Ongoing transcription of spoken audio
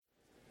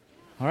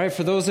All right,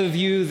 for those of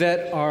you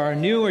that are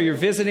new or you're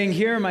visiting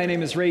here, my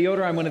name is Ray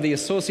Yoder. I'm one of the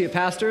associate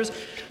pastors.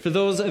 For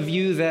those of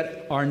you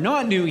that are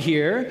not new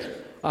here,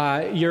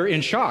 you're in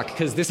shock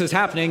because this is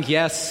happening,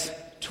 yes,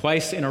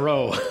 twice in a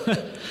row.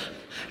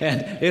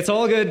 And it's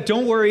all good.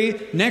 Don't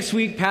worry. Next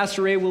week,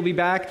 Pastor Ray will be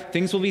back.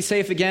 Things will be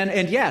safe again.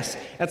 And yes,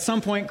 at some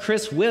point,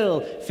 Chris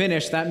will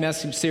finish that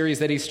message series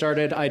that he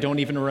started. I don't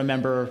even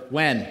remember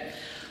when.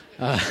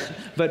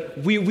 But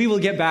we will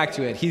get back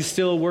to it. He's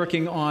still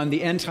working on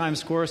the End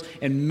Times course,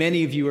 and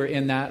many of you are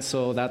in that,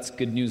 so that's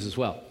good news as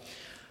well.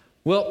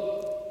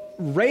 Well,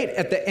 right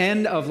at the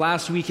end of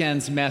last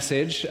weekend's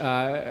message,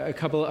 a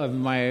couple of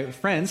my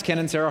friends, Ken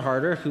and Sarah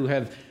Harder, who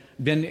have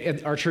been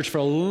at our church for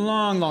a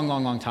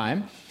long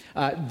time,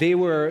 they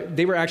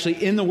were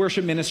actually in the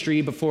worship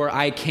ministry before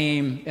I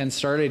came and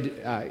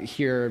started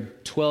here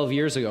 12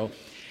 years ago.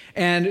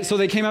 And so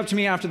they came up to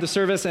me after the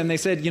service and they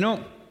said,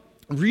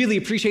 really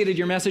appreciated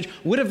your message.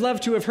 Would have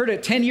loved to have heard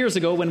it 10 years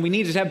ago when we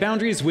needed to have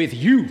boundaries with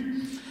you.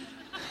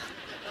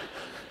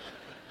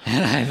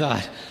 And I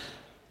thought,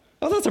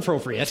 oh, that's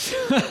appropriate.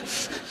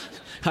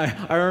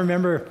 I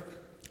remember,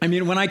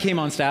 when I came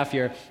on staff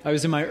here, I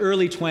was in my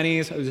early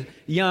 20s. I was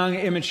young,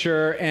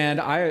 immature, and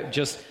I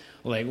just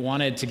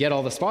wanted to get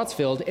all the spots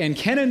filled. And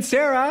Ken and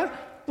Sarah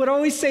would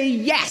always say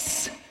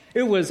yes.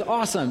 It was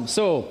awesome.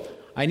 So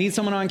I need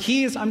someone on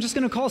keys, I'm just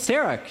going to call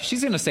Sarah.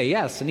 She's going to say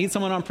yes. I need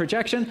someone on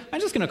projection,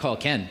 I'm just going to call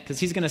Ken because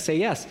he's going to say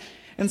yes.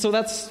 And so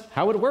that's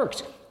how it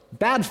worked.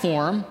 Bad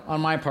form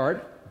on my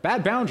part,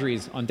 bad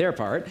boundaries on their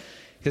part,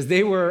 because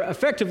they were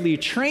effectively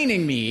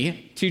training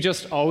me to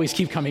just always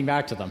keep coming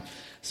back to them.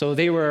 So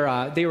they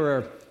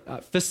were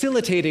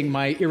facilitating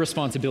my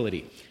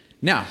irresponsibility.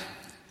 Now,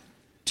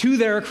 to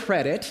their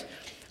credit,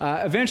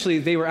 eventually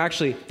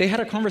they had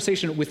a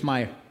conversation with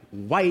my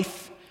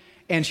wife.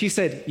 And she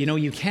said,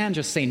 you can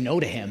just say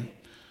no to him,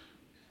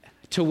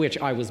 to which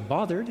I was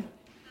bothered.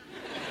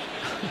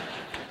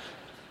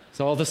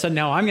 So all of a sudden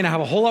now I'm going to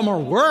have a whole lot more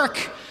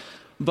work.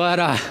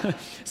 But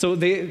so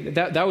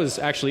that was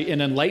actually an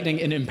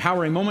enlightening and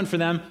empowering moment for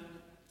them.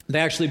 They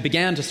actually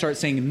began to start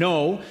saying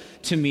no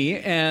to me,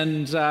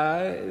 and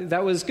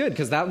that was good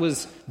because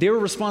they were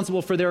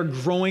responsible for their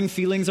growing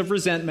feelings of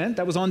resentment.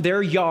 That was on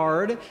their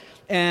yard,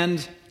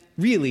 and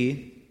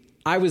really,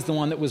 I was the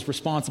one that was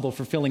responsible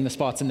for filling the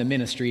spots in the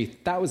ministry.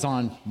 That was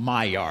on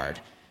my yard.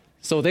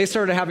 So they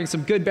started having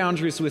some good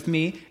boundaries with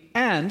me,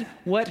 and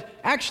what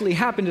actually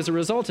happened as a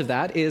result of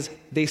that is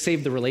they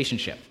saved the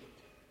relationship,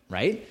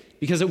 right?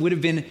 Because it would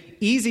have been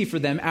easy for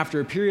them after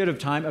a period of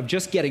time of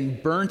just getting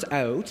burnt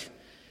out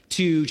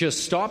to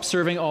just stop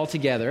serving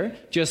altogether,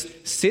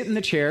 just sit in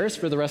the chairs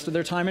for the rest of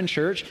their time in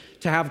church,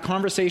 to have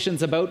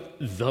conversations about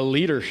the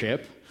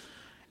leadership,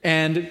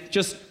 and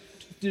just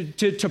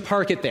to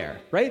park it there,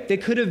 right? They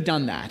could have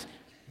done that.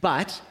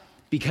 But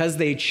because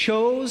they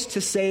chose to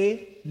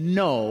say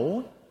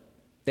no,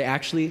 they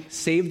actually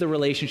saved the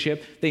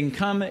relationship. They can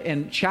come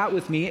and chat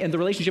with me, and the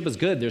relationship is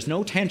good. There's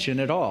no tension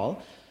at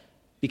all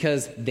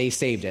because they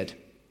saved it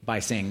by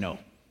saying no.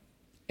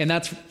 And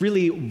that's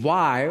really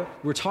why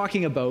we're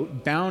talking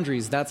about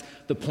boundaries. That's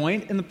the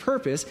point and the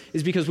purpose,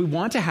 is because we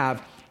want to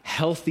have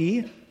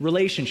healthy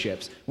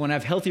relationships. We want to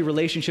have healthy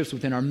relationships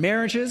within our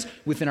marriages,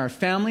 within our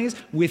families,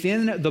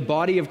 within the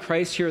body of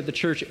Christ here at the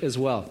church as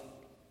well.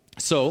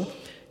 So,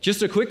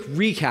 just a quick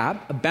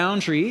recap. A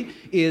boundary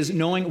is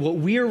knowing what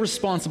we are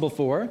responsible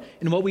for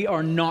and what we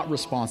are not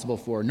responsible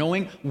for.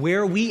 Knowing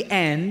where we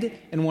end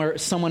and where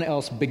someone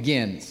else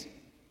begins.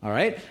 All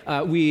right?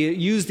 We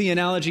use the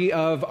analogy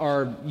of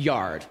our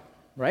yard,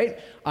 right?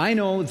 I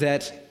know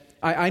that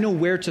I know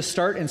where to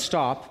start and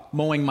stop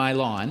mowing my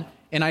lawn,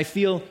 and I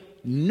feel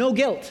no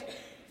guilt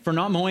for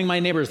not mowing my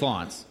neighbor's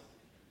lawns.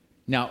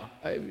 Now,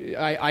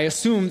 I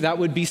assume that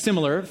would be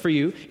similar for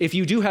you. If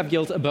you do have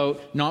guilt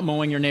about not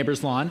mowing your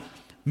neighbor's lawn,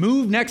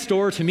 move next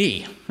door to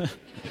me.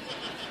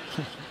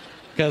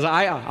 Because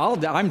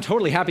I'm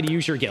totally happy to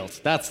use your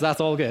guilt. That's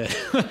all good.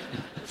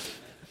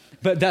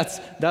 But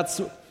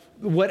that's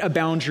what a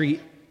boundary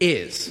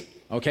is,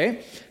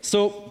 okay?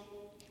 So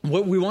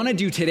what we want to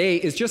do today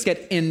is just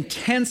get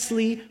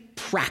intensely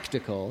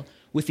practical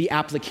with the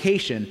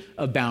application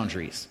of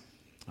boundaries.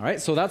 All right,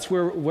 so that's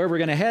where we're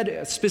going to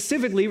head.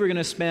 Specifically, we're going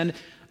to spend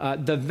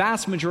the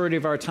vast majority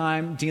of our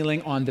time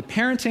dealing on the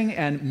parenting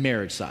and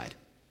marriage side.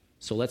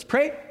 So let's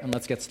pray and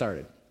let's get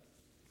started.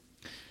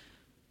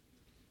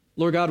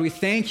 Lord God, we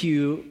thank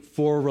you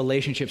for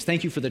relationships.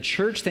 Thank you for the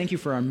church. Thank you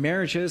for our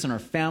marriages and our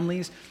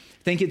families.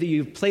 Thank you that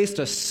you've placed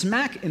us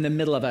smack in the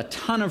middle of a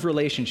ton of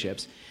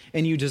relationships,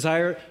 and you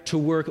desire to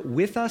work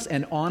with us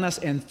and on us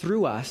and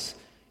through us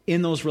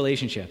in those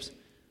relationships.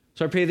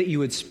 So I pray that you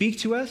would speak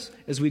to us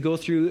as we go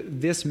through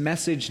this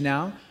message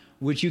now.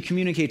 Would you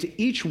communicate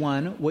to each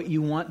one what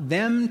you want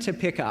them to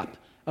pick up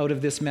out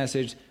of this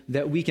message,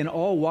 that we can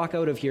all walk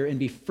out of here and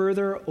be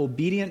further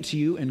obedient to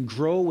you and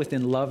grow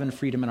within love and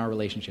freedom in our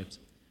relationships.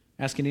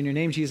 Asking in your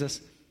name,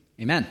 Jesus.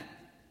 Amen.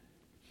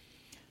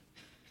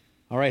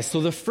 All right,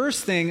 so the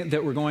first thing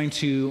that we're going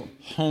to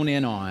hone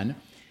in on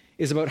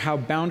is about how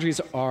boundaries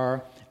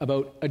are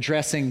about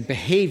addressing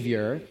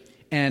behavior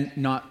and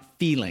not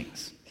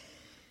feelings.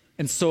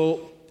 And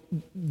so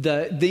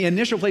the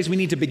initial place we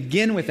need to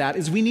begin with that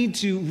is we need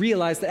to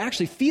realize that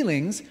actually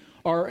feelings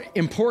are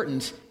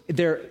important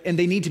and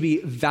they need to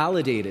be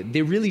validated.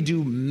 They really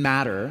do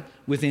matter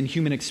within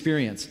human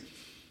experience.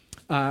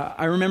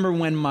 I remember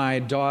when my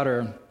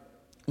daughter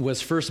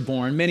was first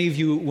born. Many of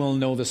you will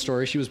know the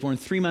story. She was born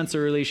 3 months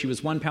early. She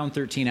was 1 pound,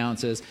 13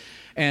 ounces.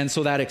 And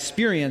so that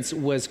experience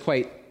was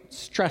quite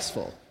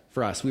stressful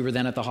for us. We were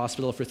then at the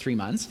hospital for 3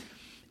 months.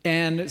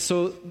 And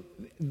so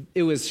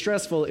it was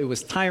stressful. It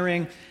was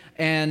tiring.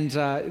 And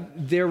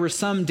there were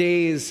some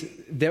days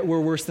that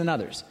were worse than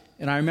others.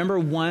 And I remember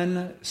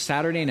one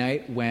Saturday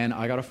night when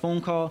I got a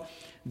phone call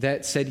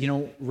that said,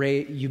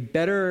 Ray, you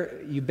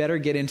better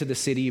get into the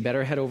city. You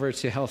better head over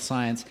to Health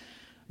Science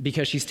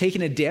because she's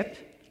taken a dip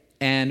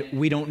and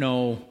we don't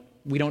know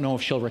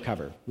if she'll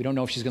recover. We don't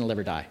know if she's going to live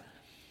or die.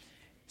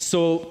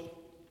 So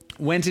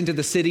went into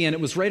the city, and it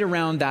was right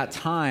around that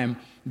time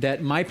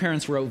that my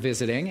parents were out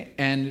visiting.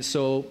 And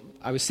so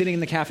I was sitting in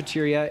the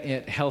cafeteria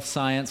at Health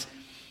Science,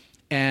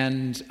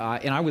 and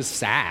I was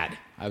sad.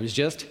 I was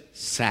just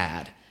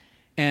sad.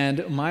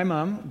 And my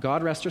mom,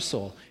 God rest her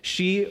soul,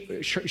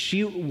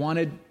 she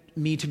wanted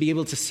me to be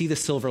able to see the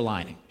silver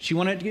lining.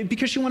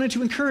 Because she wanted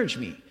to encourage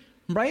me,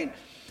 right?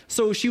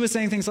 So she was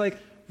saying things like,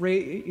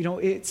 Ray,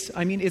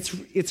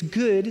 it's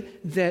good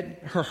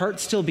that her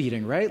heart's still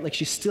beating, right? Like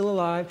she's still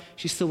alive,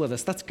 she's still with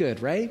us. That's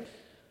good, right?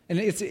 And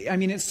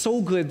it's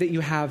so good that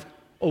you have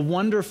a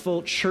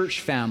wonderful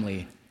church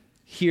family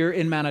here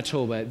in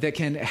Manitoba that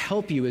can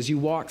help you as you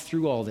walk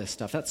through all this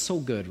stuff. That's so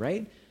good,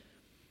 right?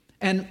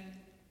 And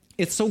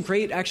it's so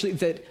great, actually,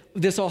 that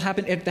this all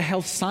happened at the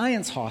Health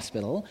Science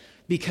Hospital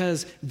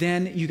because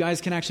then you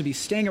guys can actually be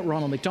staying at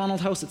Ronald McDonald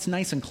House. It's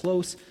nice and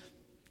close.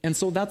 And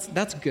so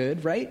that's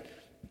good, right?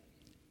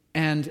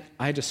 And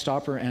I had to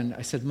stop her and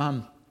I said,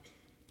 Mom,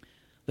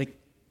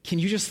 can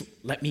you just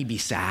let me be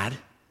sad?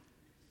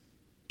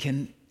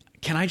 Can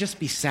I just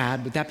be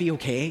sad? Would that be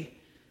okay?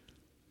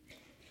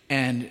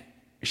 And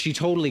she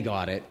totally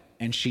got it.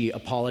 And she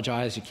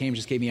apologized. She came,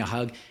 just gave me a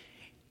hug.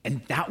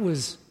 And that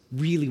was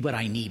really what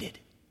I needed.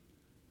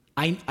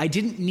 I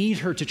didn't need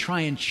her to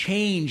try and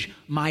change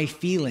my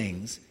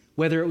feelings,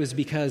 whether it was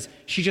because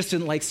she just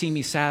didn't like seeing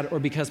me sad or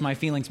because my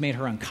feelings made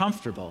her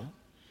uncomfortable.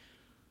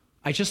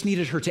 I just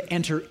needed her to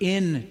enter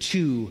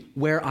into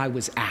where I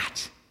was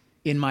at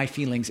in my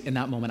feelings in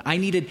that moment. I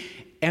needed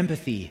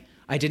empathy.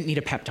 I didn't need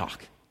a pep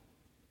talk,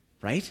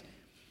 right?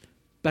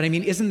 But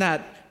isn't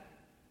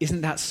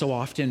that so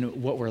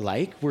often what we're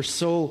like? We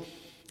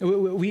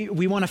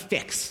want to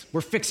fix.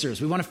 We're fixers.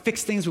 We want to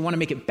fix things. We want to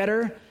make it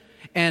better.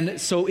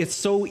 And so it's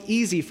so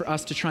easy for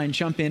us to try and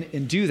jump in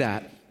and do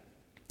that.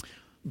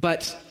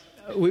 But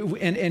we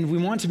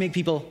want to make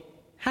people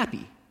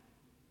happy.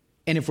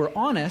 And if we're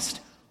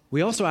honest,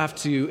 we also have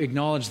to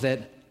acknowledge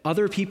that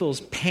other people's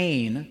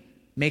pain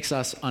makes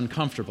us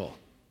uncomfortable.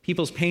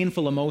 People's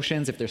painful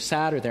emotions, if they're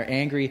sad or they're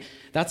angry,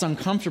 that's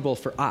uncomfortable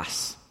for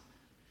us.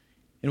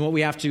 And what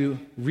we have to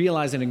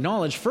realize and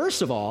acknowledge,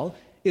 first of all,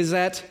 is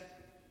that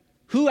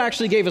who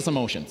actually gave us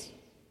emotions?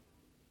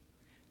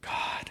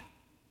 God.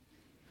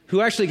 Who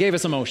actually gave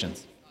us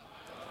emotions?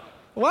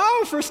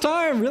 Wow, first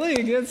time, really,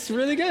 it's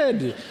really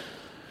good.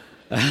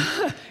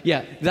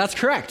 Yeah, that's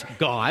correct,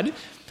 God.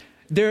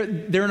 They're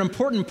an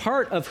important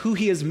part of who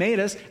he has made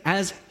us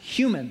as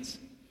humans.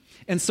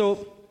 And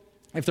so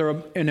if they're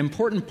an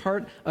important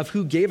part of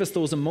who gave us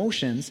those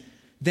emotions,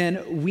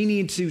 then we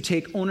need to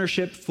take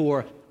ownership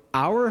for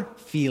our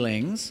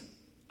feelings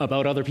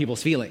about other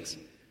people's feelings.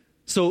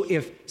 So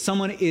if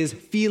someone is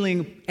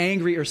feeling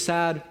angry or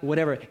sad, or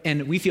whatever,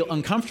 and we feel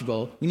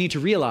uncomfortable, we need to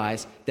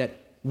realize that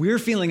we're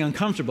feeling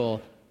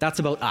uncomfortable. That's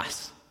about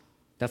us.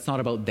 That's not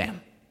about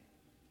them.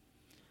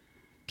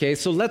 Okay,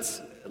 so let's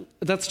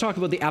talk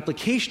about the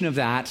application of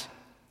that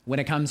when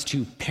it comes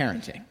to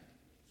parenting.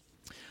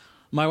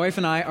 My wife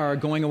and I are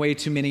going away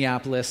to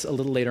Minneapolis a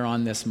little later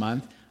on this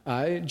month,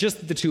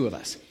 just the two of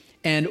us.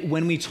 And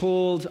when we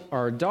told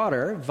our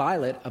daughter,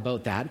 Violet,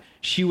 about that,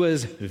 she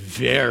was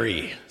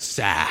very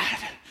sad.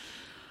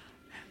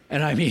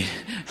 And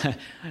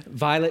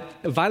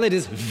Violet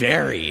is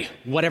very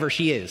whatever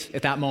she is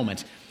at that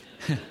moment.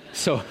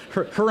 So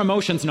her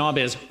emotions knob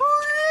is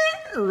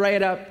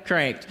right up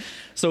cranked.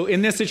 So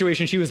in this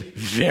situation, she was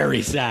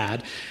very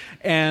sad.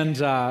 And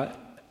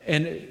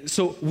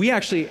so we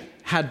actually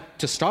had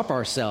to stop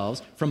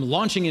ourselves from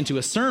launching into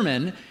a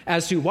sermon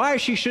as to why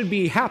she should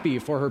be happy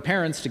for her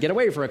parents to get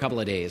away for a couple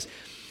of days.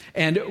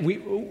 And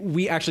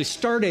we actually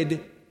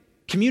started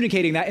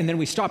communicating that, and then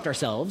we stopped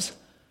ourselves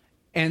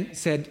and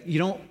said,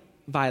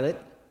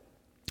 Violet,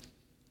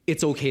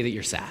 it's okay that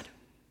you're sad.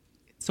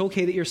 It's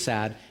okay that you're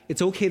sad.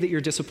 It's okay that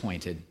you're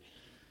disappointed.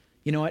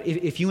 You know what?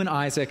 If you and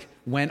Isaac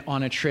went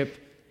on a trip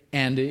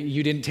and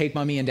you didn't take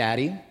mommy and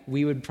daddy,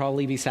 we would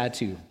probably be sad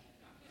too.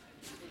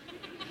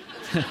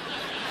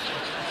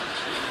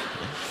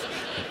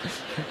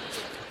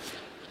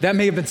 That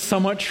may have been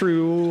somewhat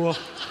true,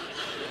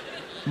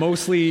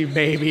 mostly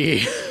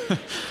maybe,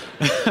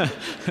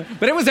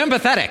 but it was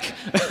empathetic.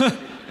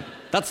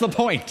 That's the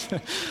point.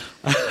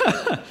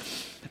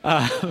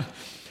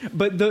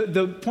 But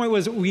the point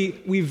was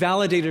we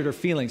validated her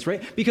feelings,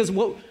 right? Because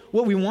what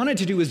we wanted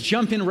to do was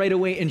jump in right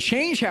away and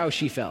change how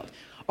she felt.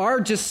 Our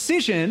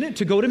decision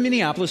to go to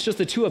Minneapolis, just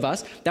the two of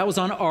us, that was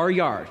on our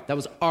yard. That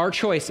was our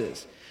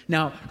choices.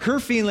 Now, her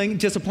feeling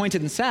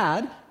disappointed and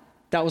sad,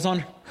 that was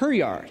on her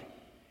yard.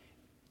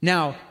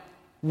 Now,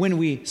 when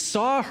we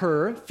saw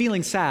her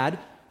feeling sad,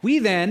 we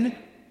then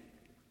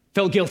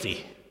felt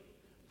guilty,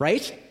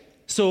 right?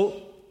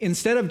 So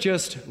instead of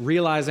just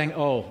realizing,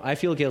 oh, I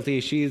feel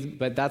guilty,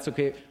 but that's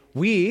okay,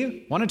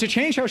 we wanted to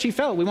change how she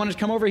felt. We wanted to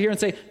come over here and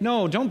say,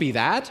 no, don't be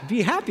that.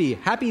 Be happy.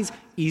 Happy's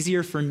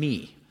easier for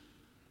me.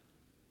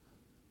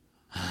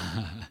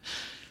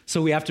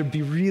 So we have to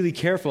be really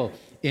careful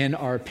in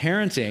our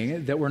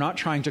parenting that we're not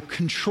trying to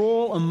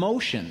control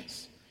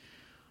emotions.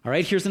 All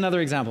right, here's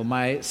another example.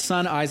 My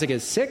son Isaac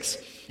is 6,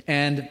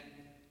 and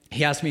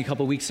he asked me a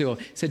couple weeks ago,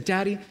 he said,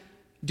 Daddy,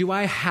 do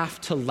I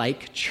have to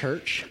like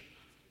church?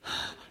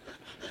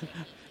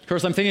 Of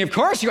course, I'm thinking, of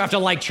course you have to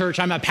like church.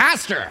 I'm a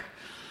pastor.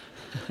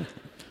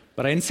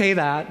 But I didn't say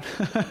that.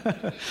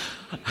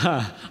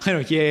 I know,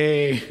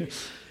 yay.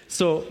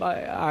 So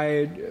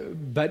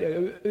but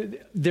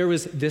there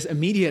was this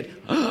immediate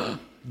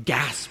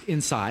gasp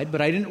inside, but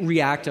I didn't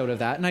react out of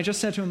that. And I just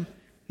said to him,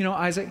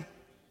 Isaac,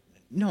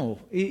 no,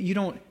 you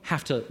don't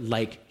have to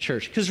like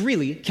church. Because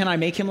really, can I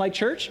make him like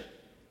church?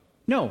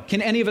 No.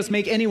 Can any of us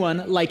make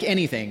anyone like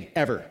anything,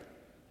 ever?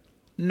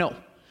 No.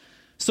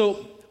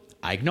 So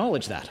I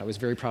acknowledged that. I was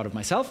very proud of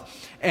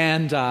myself.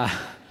 And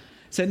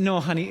said, no,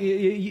 honey,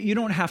 you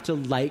don't have to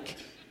like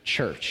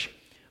church.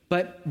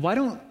 But why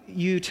don't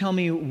you tell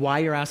me why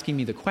you're asking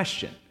me the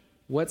question?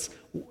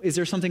 Is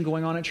there something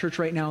going on at church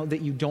right now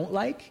that you don't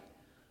like?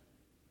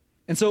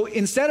 And so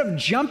instead of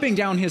jumping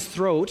down his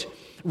throat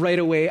right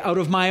away out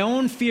of my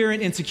own fear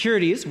and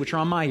insecurities, which are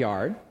on my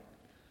yard,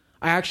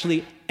 I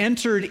actually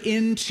entered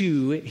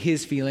into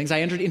his feelings.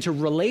 I entered into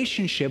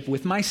relationship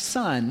with my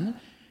son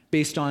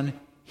based on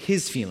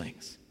his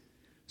feelings.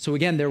 So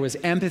again, there was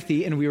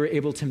empathy, and we were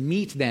able to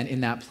meet then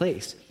in that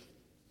place.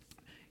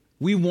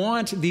 We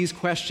want these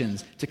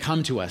questions to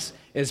come to us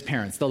as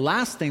parents. The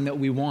last thing that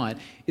we want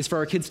is for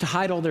our kids to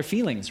hide all their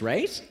feelings,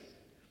 right?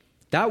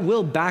 That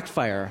will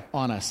backfire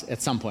on us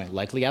at some point,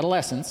 likely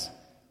adolescence,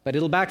 but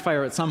it'll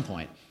backfire at some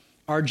point.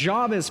 Our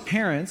job as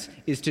parents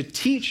is to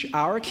teach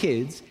our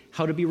kids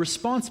how to be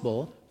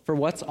responsible for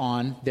what's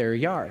on their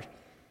yard.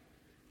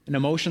 And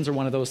emotions are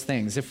one of those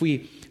things. If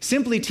we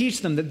simply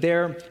teach them that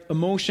their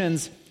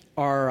emotions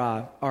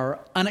are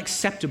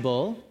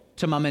unacceptable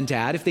to mom and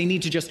dad, if they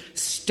need to just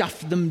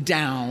stuff them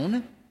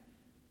down,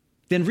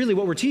 then really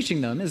what we're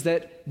teaching them is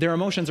that their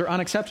emotions are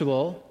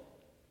unacceptable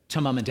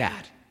to mom and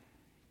dad.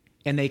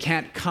 And they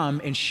can't come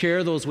and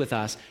share those with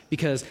us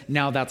because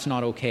now that's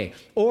not okay.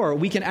 Or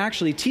we can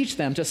actually teach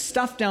them to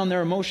stuff down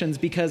their emotions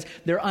because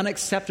they're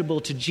unacceptable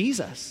to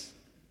Jesus.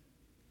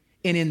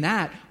 And in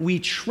that, we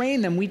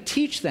train them, we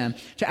teach them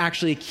to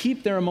actually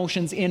keep their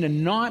emotions in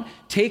and not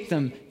take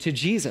them to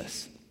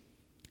Jesus.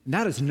 And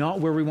that is not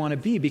where we want to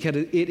be, because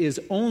it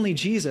is only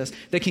Jesus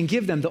that can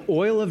give them the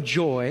oil of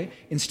joy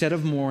instead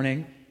of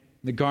mourning,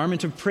 the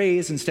garment of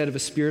praise instead of a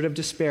spirit of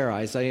despair.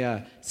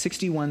 Isaiah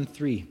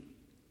 61:3.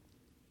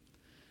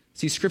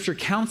 See, Scripture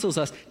counsels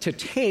us to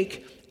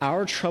take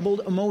our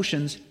troubled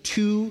emotions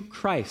to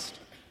Christ.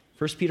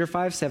 1 Peter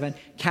 5:7,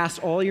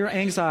 cast all your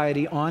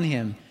anxiety on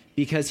him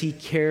because he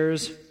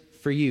cares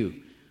for you.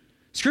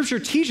 Scripture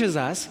teaches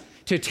us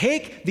to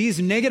take these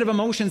negative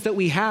emotions that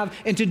we have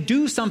and to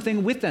do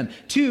something with them.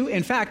 To,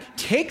 in fact,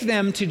 take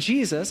them to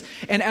Jesus,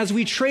 and as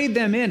we trade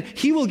them in,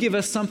 he will give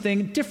us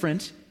something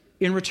different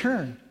in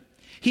return.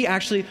 He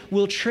actually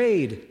will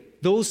trade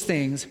those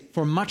things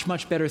for much,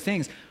 much better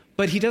things.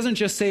 But he doesn't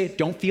just say,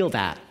 don't feel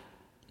that.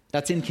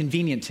 That's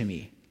inconvenient to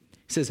me.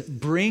 He says,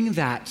 bring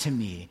that to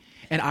me,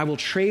 and I will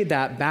trade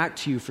that back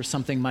to you for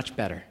something much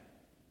better.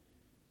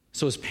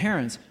 So as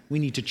parents, we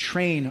need to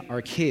train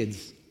our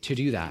kids to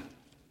do that.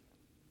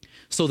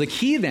 So the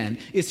key then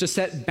is to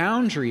set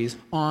boundaries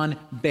on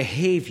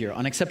behavior,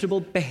 on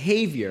acceptable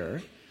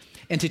behavior,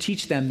 and to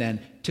teach them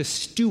then to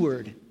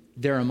steward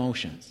their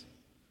emotions.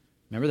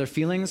 Remember, their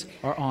feelings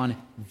are on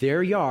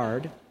their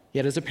yard,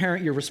 yet as a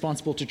parent, you're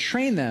responsible to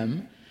train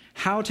them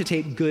how to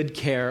take good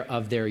care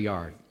of their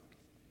yard.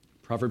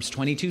 Proverbs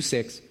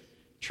 22:6,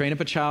 train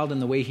up a child in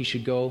the way he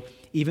should go,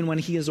 even when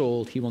he is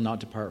old, he will not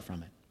depart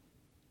from it.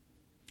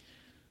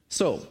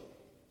 So,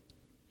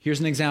 here's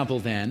an example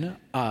then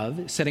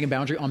of setting a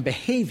boundary on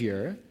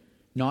behavior,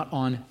 not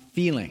on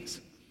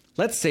feelings.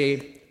 Let's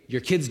say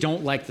your kids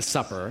don't like the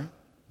supper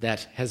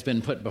that has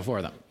been put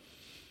before them.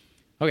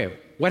 Okay,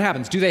 what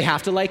happens? Do they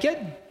have to like it?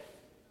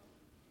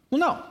 Well,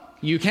 no.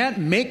 You can't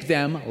make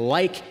them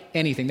like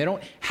anything. They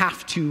don't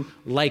have to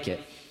like it.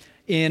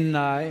 In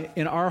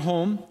our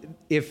home,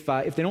 if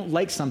they don't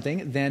like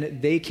something, then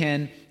they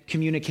can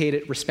communicate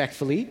it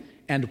respectfully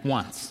and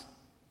once.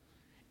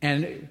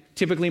 And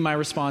typically my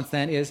response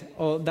then is,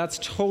 oh, that's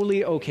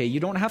totally okay. You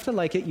don't have to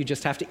like it, you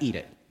just have to eat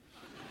it.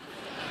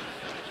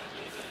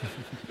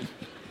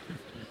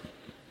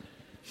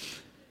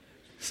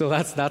 So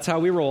that's how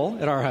we roll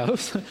at our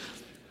house.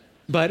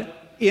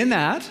 But in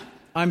that,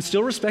 I'm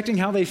still respecting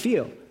how they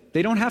feel.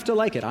 They don't have to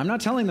like it. I'm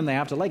not telling them they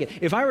have to like it.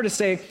 If I were to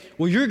say,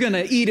 well, you're going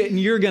to eat it and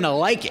you're going to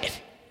like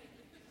it,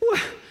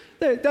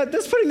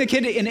 that's putting the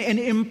kid in an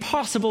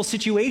impossible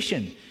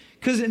situation.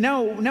 Because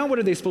now what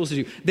are they supposed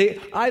to do? They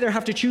either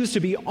have to choose to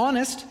be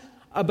honest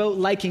about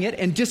liking it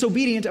and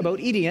disobedient about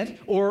eating it,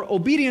 or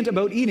obedient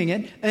about eating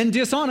it and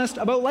dishonest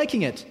about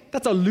liking it.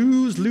 That's a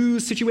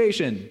lose-lose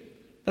situation.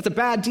 That's a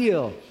bad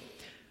deal.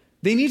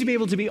 They need to be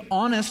able to be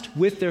honest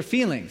with their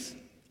feelings.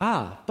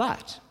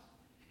 But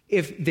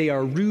if they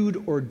are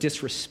rude or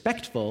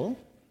disrespectful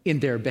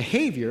in their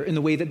behavior, in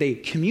the way that they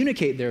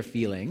communicate their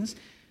feelings,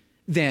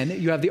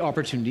 then you have the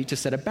opportunity to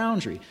set a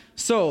boundary.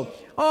 So,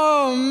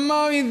 oh,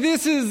 Mommy,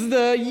 this is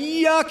the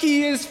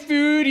yuckiest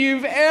food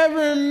you've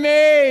ever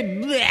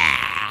made.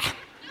 Blah.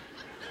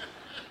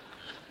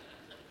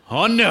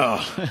 Oh,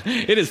 no.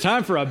 It is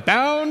time for a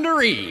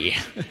boundary.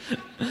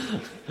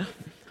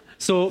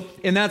 So,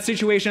 in that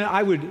situation,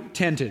 I would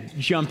tend to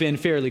jump in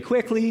fairly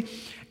quickly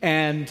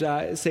and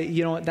say,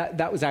 you know what,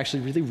 that was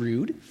actually really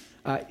rude.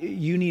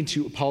 You need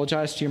to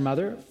apologize to your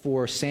mother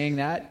for saying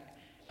that.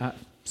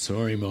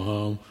 Sorry,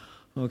 Mom.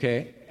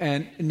 Okay,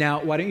 and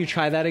now why don't you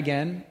try that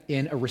again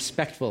in a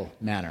respectful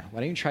manner?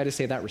 Why don't you try to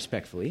say that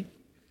respectfully?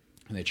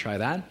 And they try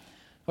that.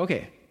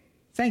 Okay,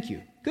 thank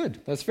you. Good,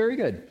 that's very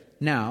good.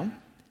 Now,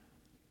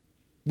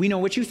 we know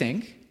what you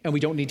think, and we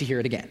don't need to hear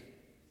it again.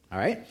 All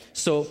right?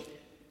 So,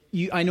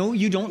 I know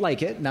you don't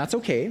like it, and that's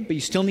okay, but you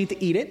still need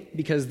to eat it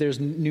because there's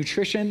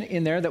nutrition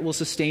in there that will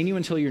sustain you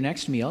until your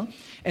next meal.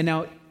 And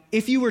now,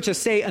 if you were to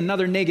say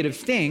another negative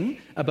thing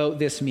about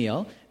this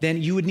meal,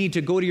 then you would need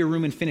to go to your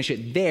room and finish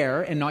it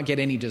there and not get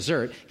any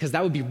dessert, because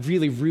that would be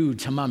really rude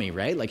to Mommy,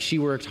 right? Like, she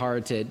worked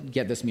hard to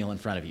get this meal in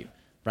front of you,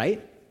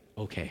 right?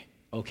 Okay,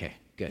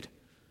 good.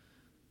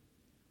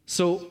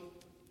 So,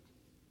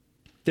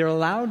 they're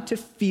allowed to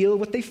feel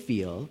what they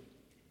feel,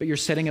 but you're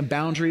setting a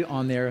boundary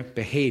on their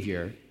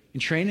behavior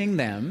and training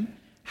them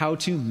how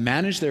to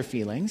manage their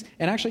feelings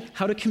and actually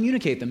how to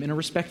communicate them in a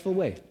respectful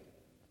way.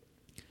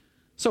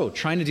 So,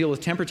 trying to deal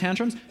with temper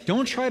tantrums,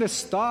 don't try to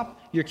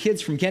stop your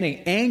kids from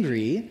getting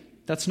angry.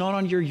 That's not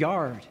on your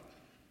yard.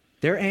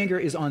 Their anger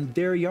is on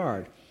their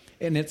yard.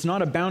 And it's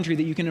not a boundary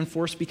that you can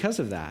enforce because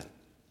of that.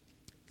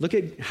 Look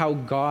at how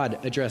God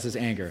addresses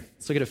anger.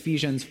 Let's look at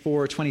Ephesians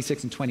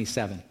 4:26 and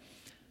 27. It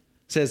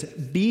says,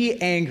 "Be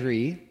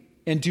angry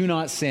and do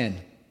not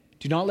sin.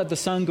 Do not let the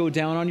sun go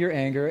down on your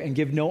anger and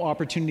give no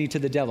opportunity to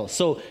the devil."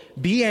 So,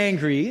 be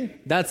angry,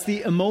 that's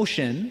the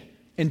emotion,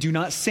 and do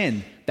not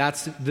sin.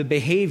 That's the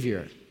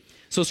behavior.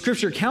 So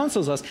Scripture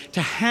counsels us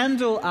to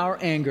handle our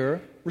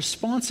anger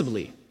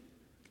responsibly.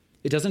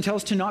 It doesn't tell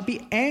us to not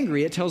be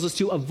angry. It tells us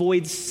to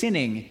avoid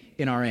sinning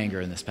in our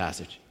anger in this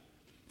passage.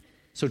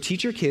 So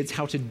teach your kids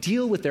how to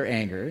deal with their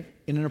anger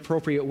in an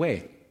appropriate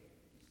way.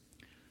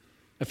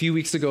 A few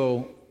weeks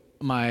ago,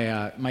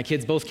 my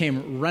kids both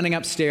came running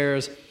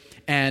upstairs,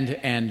 and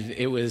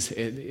it was,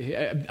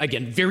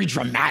 again, very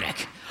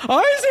dramatic.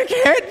 "Isaac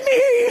hit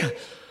me!"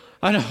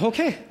 I know,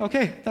 okay,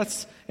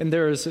 and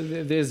there's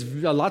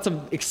lots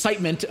of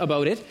excitement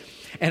about it.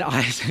 And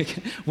Isaac,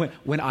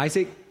 when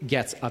Isaac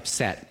gets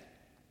upset,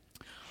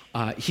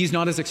 he's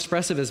not as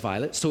expressive as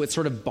Violet, so it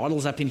sort of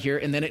bottles up in here,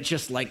 and then it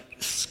just like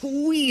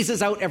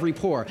squeezes out every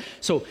pore.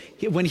 So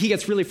when he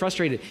gets really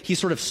frustrated, he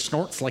sort of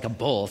snorts like a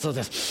bull. So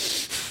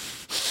this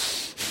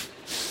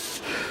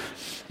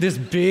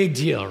big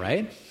deal,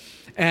 right?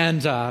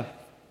 And,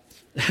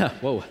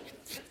 whoa.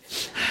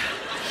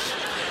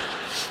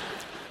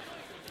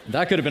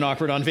 That could have been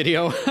awkward on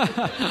video.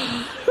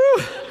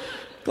 Whew,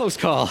 close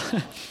call.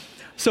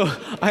 So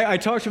I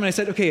talked to him and I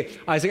said, "Okay,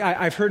 Isaac,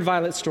 I've heard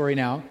Violet's story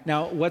now.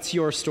 Now, what's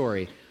your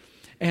story?"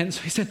 And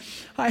so he said,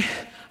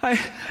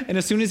 and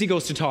as soon as he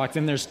goes to talk,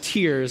 then there's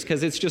tears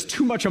because it's just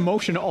too much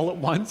emotion all at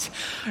once.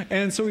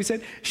 And so he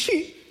said,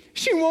 she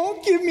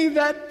won't give me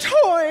that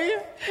toy,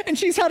 and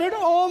she's had it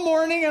all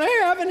morning, and I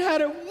haven't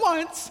had it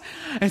once.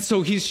 And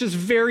so he's just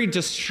very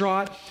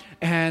distraught.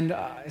 And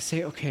I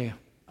say, "Okay,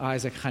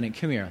 Isaac, honey,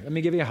 come here. Let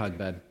me give you a hug,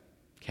 bud."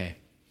 Okay.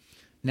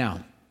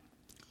 Now,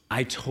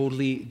 I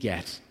totally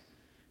get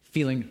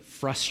feeling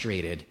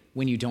frustrated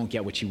when you don't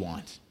get what you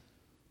want.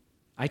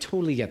 I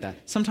totally get that.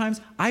 Sometimes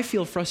I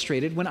feel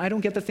frustrated when I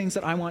don't get the things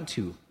that I want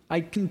to.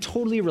 I can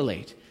totally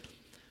relate.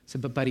 So,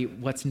 but buddy,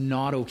 what's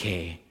not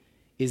okay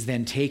is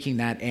then taking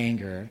that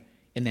anger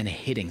and then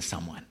hitting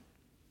someone.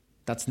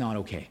 That's not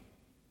okay.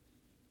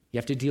 You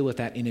have to deal with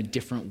that in a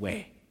different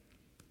way.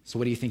 So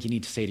what do you think you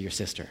need to say to your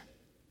sister?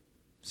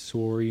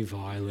 "Sorry,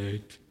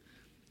 Violet."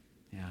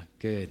 Yeah,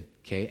 good.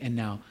 Okay, and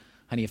now,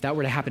 honey, if that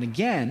were to happen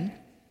again,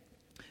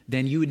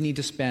 then you would need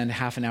to spend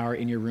half an hour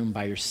in your room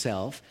by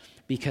yourself,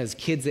 because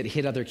kids that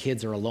hit other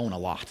kids are alone a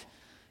lot.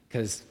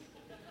 Because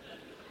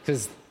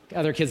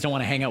other kids don't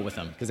want to hang out with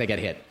them because they get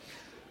hit.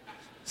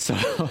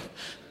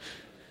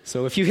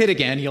 So if you hit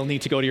again, you'll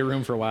need to go to your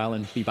room for a while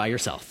and be by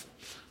yourself.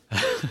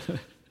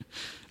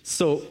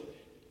 So,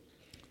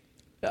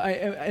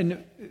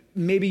 and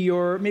maybe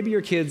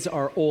your kids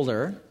are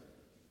older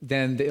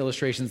than the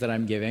illustrations that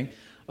I'm giving.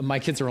 My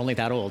kids are only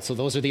that old, so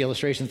those are the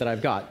illustrations that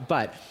I've got.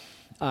 But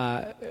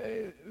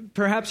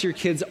perhaps your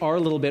kids are a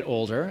little bit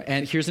older,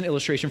 and here's an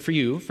illustration for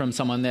you from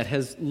someone that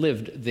has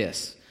lived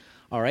this.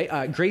 All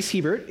right, Grace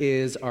Hebert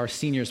is our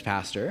seniors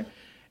pastor,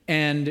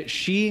 and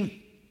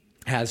she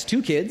has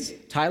 2 kids,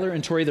 Tyler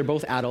and Tori. They're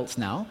both adults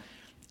now.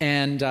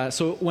 And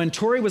so when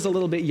Tori was a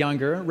little bit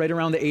younger, right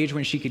around the age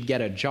when she could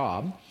get a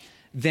job,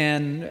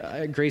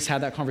 then Grace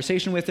had that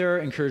conversation with her,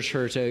 encouraged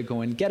her to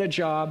go and get a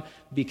job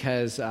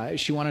because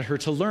she wanted her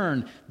to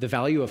learn the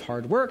value of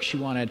hard work. She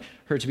wanted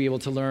her to be able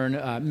to learn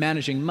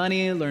managing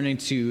money, learning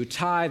to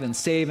tithe and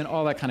save and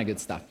all that kind of good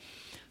stuff.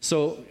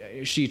 So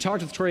she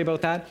talked with Tori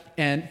about that,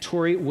 and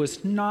Tori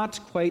was not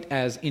quite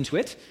as into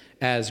it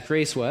as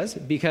Grace was,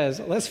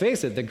 because let's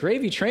face it, the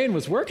gravy train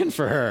was working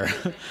for her,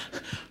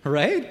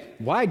 right?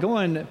 Why go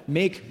and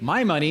make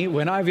my money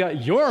when I've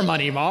got your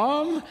money,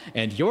 Mom,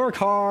 and your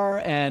car?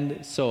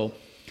 And so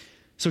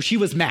she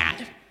was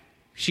mad.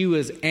 She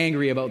was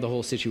angry about the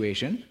whole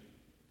situation,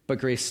 but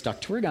Grace stuck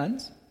to her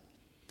guns,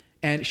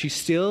 and she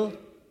still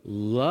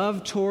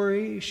loved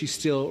Tori. She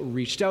still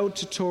reached out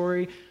to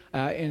Tori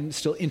and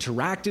still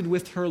interacted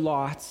with her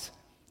lots,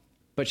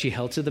 but she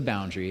held to the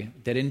boundary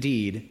that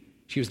indeed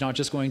she was not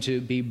just going to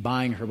be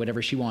buying her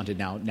whatever she wanted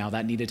now. Now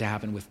that needed to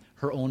happen with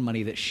her own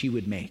money that she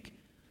would make.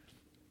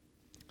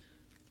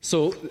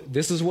 So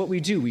this is what we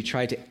do. We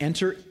try to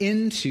enter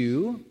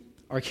into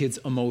our kids'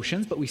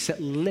 emotions, but we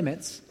set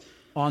limits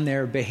on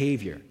their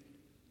behavior.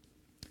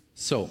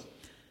 So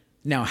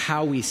now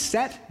how we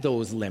set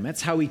those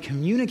limits, how we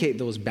communicate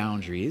those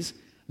boundaries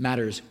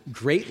matters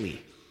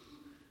greatly.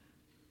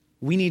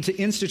 We need to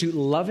institute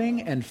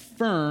loving and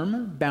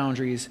firm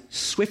boundaries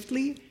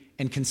swiftly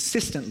and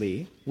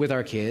consistently with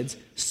our kids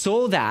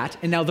so that,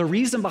 and now the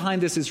reason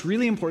behind this is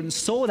really important,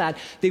 so that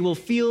they will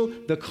feel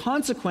the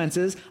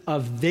consequences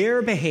of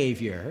their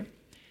behavior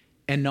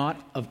and not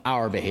of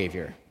our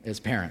behavior as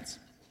parents.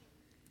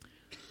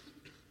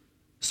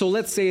 So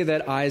let's say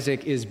that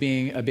Isaac is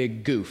being a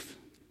big goof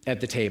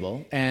at the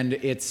table, and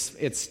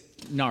it's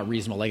not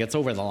reasonable, like it's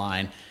over the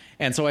line.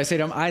 And so I say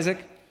to him, Isaac,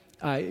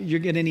 you're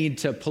going to need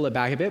to pull it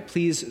back a bit.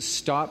 Please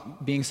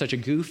stop being such a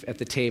goof at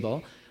the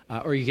table.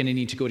 Or you're going to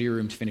need to go to your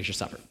room to finish your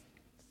supper.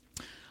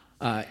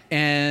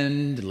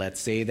 And let's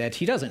say that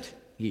he doesn't.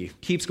 He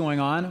keeps going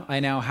on.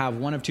 I now have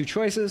one of 2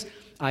 choices.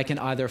 I can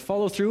either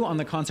follow through on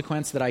the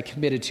consequence that I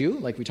committed to,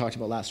 like we talked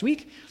about last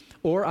week,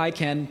 or I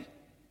can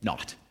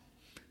not.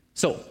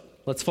 So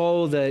let's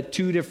follow the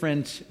 2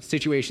 different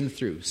situations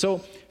through. So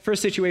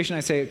first situation, I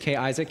say, okay,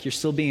 Isaac, you're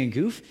still being a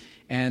goof.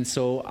 And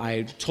so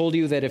I told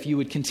you that if you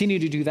would continue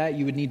to do that,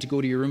 you would need to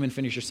go to your room and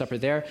finish your supper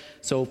there.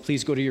 So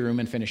please go to your room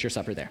and finish your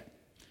supper there.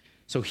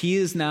 So he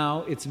is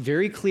now, it's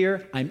very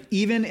clear, I'm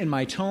even in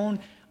my tone.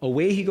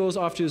 Away he goes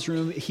off to his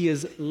room. He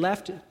is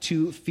left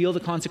to feel the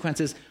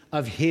consequences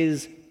of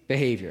his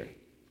behavior.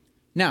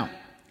 Now,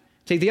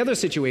 take the other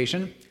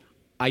situation.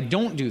 I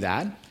don't do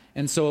that.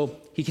 And so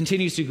he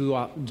continues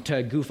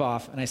to goof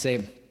off. And I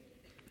say,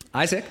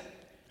 Isaac,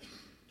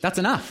 that's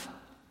enough.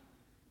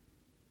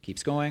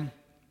 Keeps going.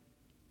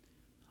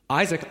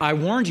 Isaac, I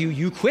warned you,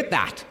 you quit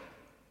that.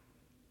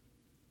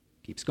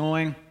 Keeps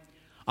going.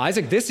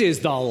 Isaac, this is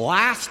the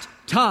last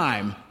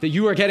time that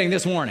you are getting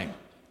this warning.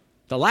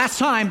 The last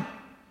time.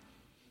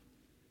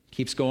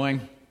 Keeps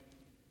going.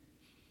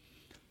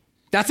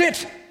 That's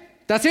it.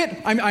 That's it.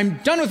 I'm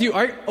done with you.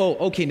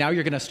 Okay, now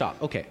you're going to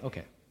stop. Okay.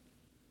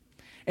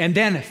 And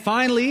then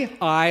finally,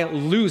 I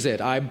lose it.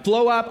 I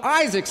blow up.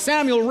 Isaac,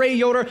 Samuel, Ray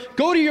Yoder,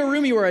 go to your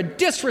room. You are a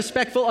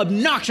disrespectful,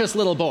 obnoxious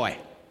little boy.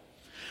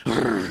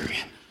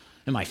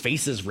 And my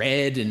face is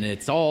red and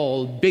it's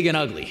all big and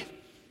ugly.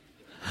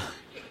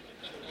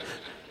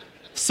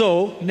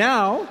 So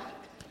now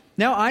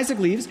Isaac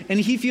leaves, and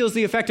he feels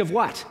the effect of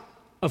what?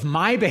 Of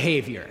my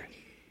behavior.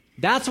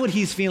 That's what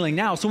he's feeling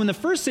now. So in the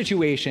first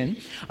situation,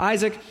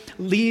 Isaac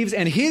leaves,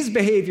 and his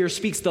behavior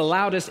speaks the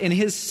loudest, and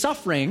his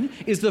suffering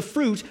is the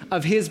fruit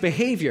of his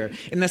behavior.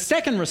 In the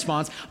second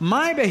response,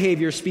 my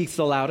behavior speaks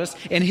the loudest,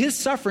 and his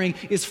suffering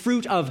is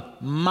fruit of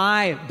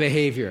my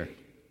behavior.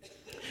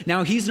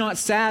 Now, he's not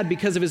sad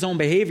because of his own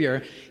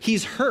behavior.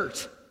 He's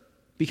hurt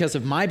because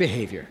of my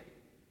behavior.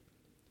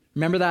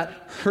 Remember that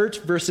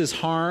hurt versus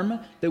harm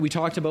that we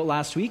talked about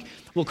last week?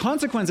 Well,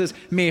 consequences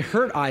may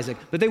hurt Isaac,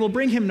 but they will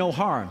bring him no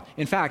harm.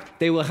 In fact,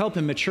 they will help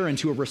him mature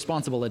into a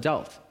responsible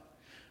adult.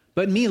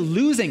 But me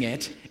losing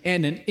it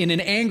and in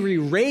an angry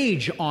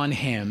rage on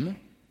him,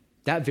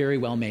 that very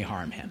well may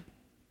harm him.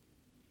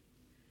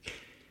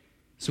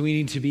 So we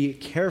need to be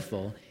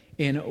careful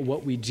in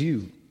what we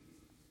do,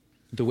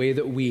 the way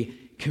that we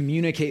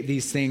communicate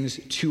these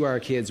things to our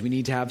kids. We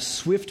need to have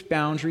swift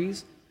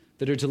boundaries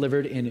that are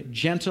delivered in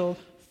gentle,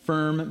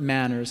 firm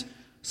manners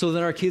so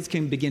that our kids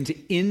can begin to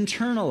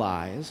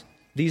internalize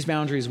these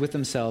boundaries with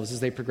themselves as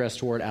they progress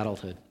toward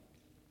adulthood.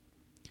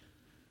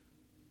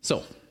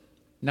 So,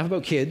 enough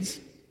about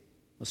kids.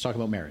 Let's talk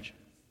about marriage.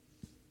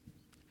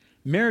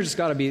 Marriage has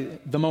got to be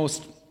the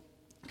most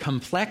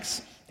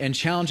complex and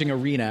challenging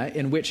arena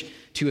in which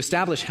to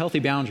establish healthy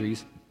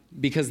boundaries,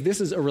 because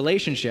this is a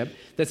relationship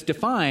that's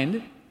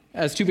defined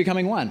as two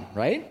becoming one,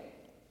 right?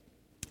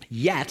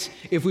 Yet,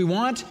 if we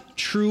want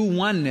true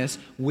oneness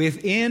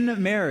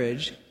within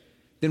marriage,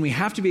 then we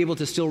have to be able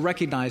to still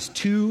recognize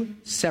two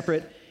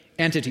separate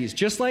entities.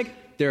 Just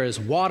like there is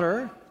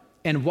water,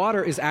 and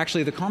water is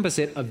actually the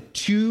composite of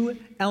two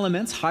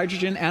elements,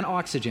 hydrogen and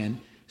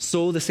oxygen,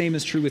 so the same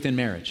is true within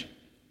marriage.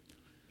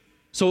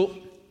 So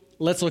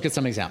let's look at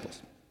some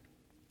examples.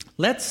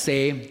 Let's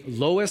say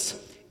Lois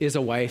is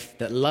a wife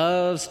that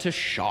loves to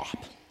shop,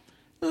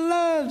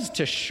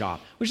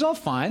 which is all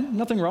fine,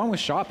 nothing wrong with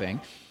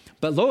shopping.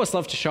 But Lois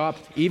loves to shop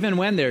even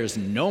when there's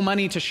no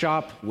money to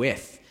shop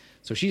with.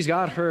 So she's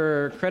got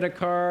her credit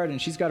card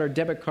and she's got her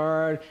debit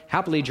card,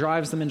 happily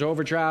drives them into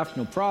overdraft,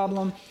 no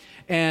problem.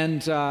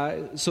 And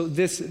so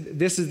this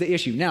is the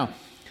issue. Now,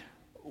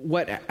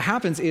 what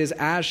happens is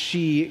as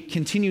she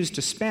continues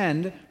to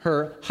spend,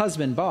 her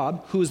husband,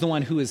 Bob, who is the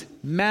one who is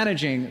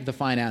managing the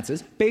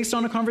finances, based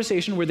on a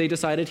conversation where they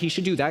decided he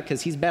should do that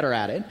because he's better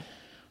at it.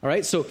 All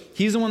right, so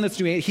he's the one that's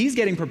doing it. He's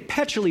getting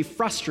perpetually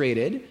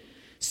frustrated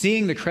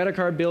seeing the credit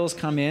card bills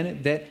come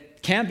in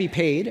that can't be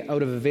paid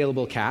out of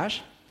available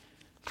cash.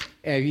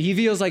 He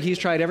feels like he's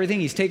tried everything.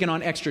 He's taken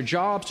on extra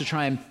jobs to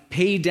try and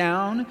pay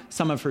down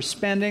some of her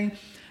spending.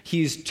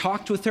 He's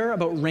talked with her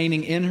about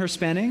reining in her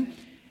spending.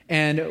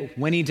 And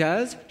when he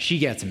does, she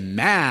gets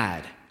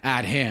mad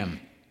at him.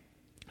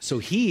 So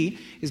he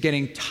is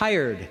getting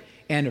tired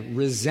and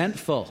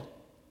resentful.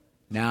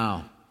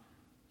 Now,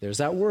 there's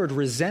that word,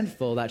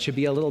 resentful. That should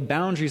be a little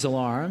boundaries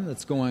alarm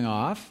that's going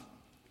off.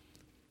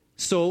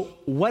 So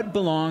what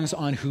belongs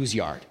on whose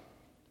yard?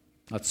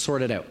 Let's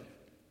sort it out.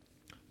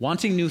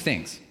 Wanting new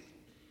things.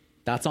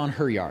 That's on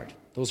her yard.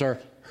 Those are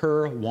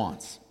her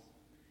wants.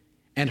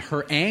 And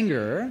her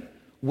anger,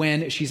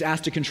 when she's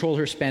asked to control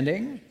her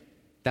spending,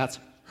 that's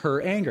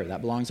her anger.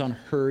 That belongs on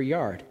her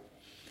yard.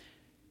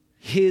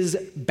 His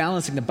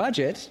balancing the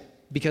budget,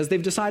 because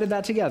they've decided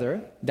that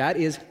together, that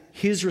is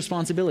his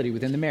responsibility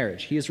within the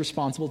marriage. He is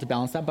responsible to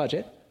balance that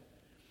budget.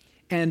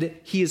 And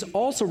he is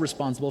also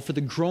responsible for the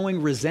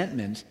growing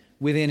resentment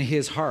within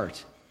his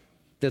heart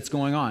that's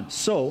going on.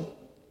 So,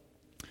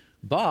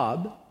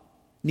 Bob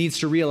needs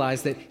to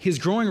realize that his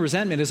growing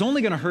resentment is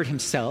only going to hurt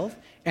himself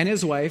and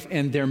his wife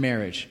and their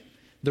marriage.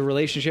 The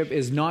relationship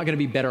is not going to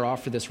be better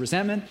off for this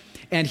resentment.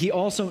 And he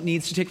also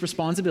needs to take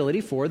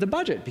responsibility for the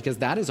budget because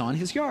that is on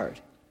his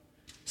yard.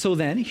 So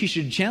then he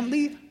should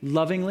gently,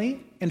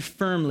 lovingly, and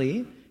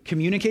firmly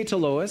communicate to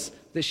Lois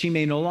that she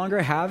may no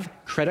longer have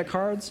credit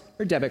cards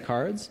or debit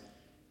cards,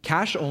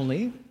 cash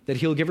only, that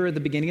he'll give her at the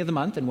beginning of the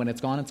month, and when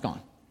it's gone, it's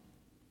gone.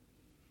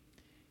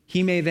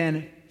 He may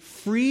then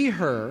free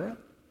her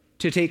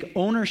to take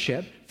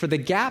ownership for the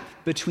gap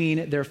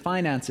between their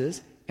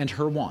finances and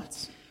her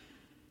wants.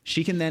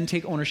 She can then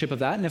take ownership of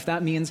that, and if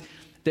that means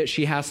that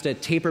she has to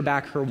taper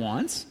back her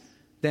wants,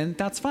 then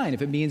that's fine.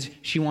 If it means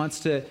she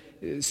wants to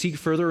seek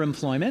further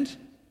employment,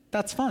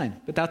 that's fine.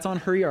 But that's on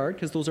her yard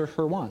because those are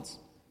her wants.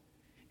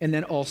 And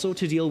then also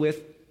to deal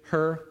with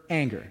her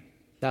anger.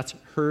 That's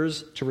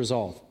hers to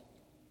resolve.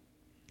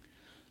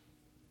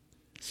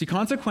 See,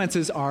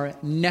 consequences are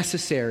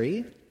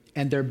necessary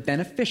and they're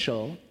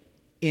beneficial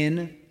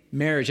in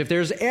marriage. If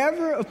there's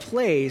ever a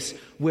place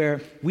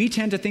where we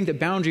tend to think that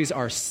boundaries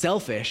are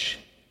selfish,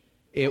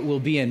 it will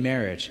be in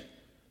marriage.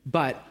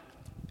 But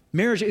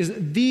marriage is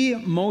the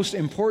most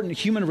important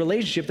human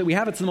relationship that we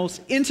have. It's the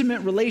most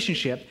intimate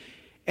relationship.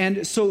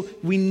 And so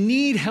we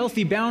need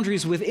healthy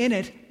boundaries within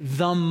it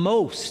the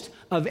most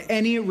of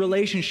any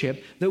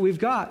relationship that we've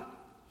got.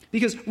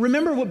 Because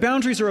remember what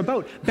boundaries are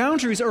about.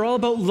 Boundaries are all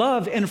about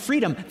love and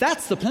freedom.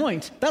 That's the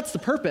point. That's the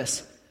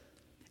purpose.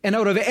 And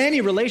out of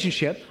any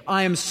relationship,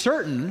 I am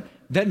certain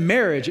that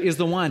marriage is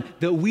the one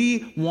that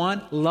we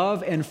want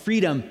love and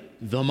freedom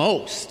the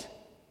most.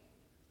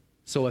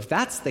 So if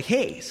that's the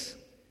case,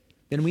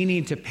 then we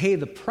need to pay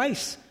the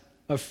price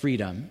of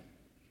freedom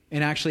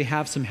and actually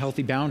have some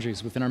healthy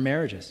boundaries within our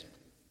marriages.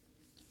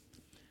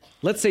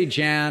 Let's say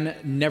Jan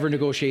never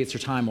negotiates her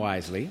time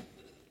wisely,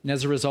 and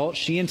as a result,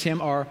 she and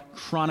Tim are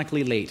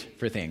chronically late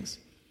for things.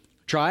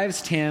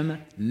 Drives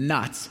Tim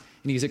nuts,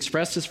 and he's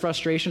expressed his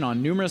frustration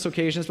on numerous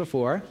occasions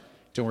before.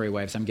 Don't worry,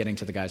 wives, I'm getting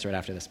to the guys right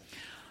after this.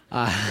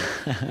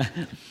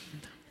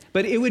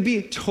 But it would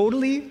be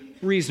totally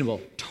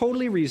reasonable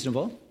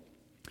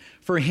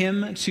for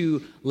him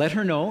to let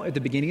her know at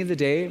the beginning of the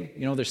day,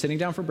 they're sitting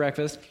down for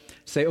breakfast,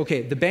 say,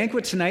 okay, the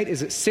banquet tonight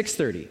is at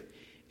 6:30.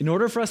 In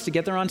order for us to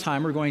get there on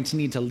time, we're going to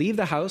need to leave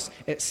the house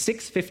at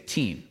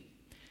 6:15.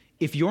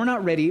 If you're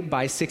not ready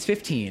by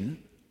 6:15,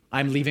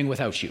 I'm leaving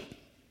without you.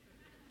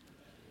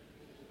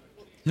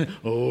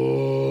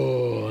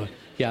 Oh,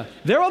 yeah.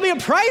 There will be a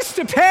price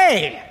to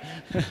pay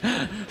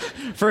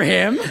for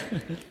him.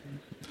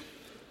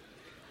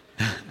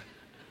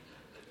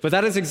 But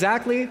that is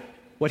exactly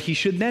what he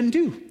should then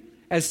do.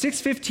 As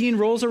 6:15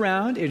 rolls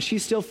around and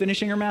she's still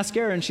finishing her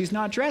mascara and she's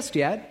not dressed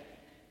yet,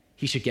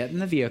 he should get in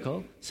the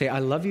vehicle, say, I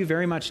love you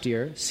very much,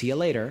 dear. See you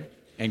later,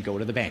 and go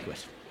to the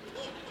banquet.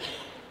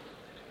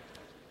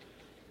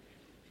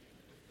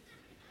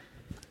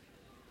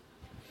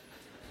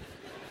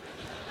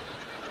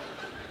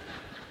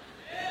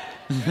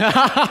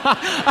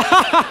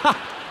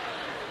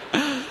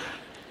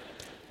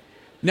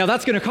 Now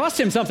that's going to cost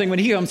him something when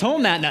he comes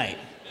home that night,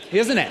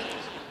 isn't it?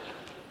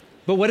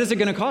 But what is it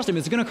going to cost him?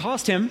 It's going to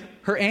cost him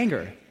her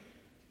anger.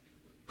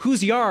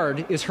 Whose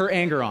yard is her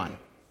anger on?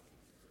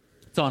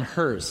 It's on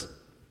hers.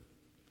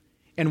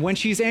 And when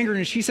she's angry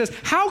and she says,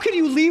 "How can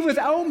you leave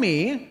without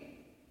me?"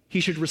 he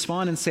should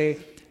respond and say,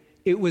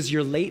 "It was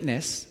your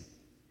lateness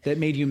that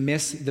made you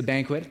miss the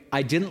banquet.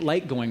 I didn't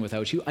like going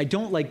without you. I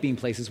don't like being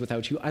places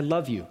without you. I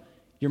love you.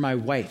 You're my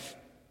wife.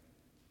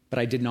 But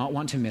I did not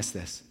want to miss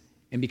this.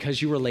 And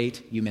because you were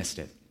late, you missed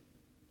it."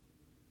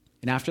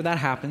 And after that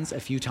happens a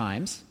few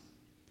times,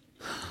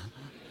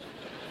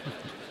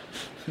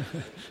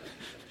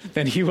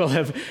 then he will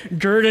have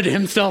girded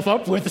himself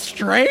up with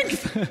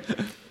strength.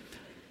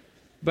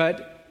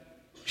 But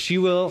she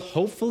will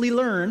hopefully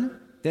learn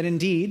that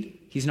indeed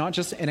he's not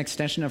just an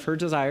extension of her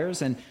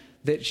desires and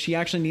that she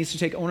actually needs to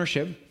take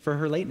ownership for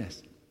her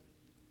lateness.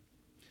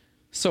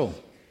 So,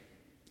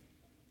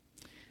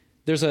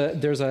 there's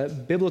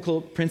a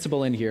biblical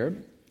principle in here,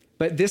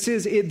 but this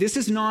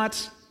is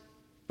not,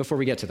 before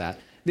we get to that,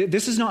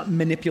 this is not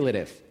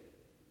manipulative.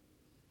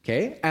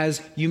 Okay?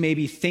 As you may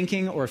be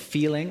thinking or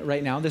feeling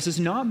right now, this is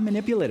not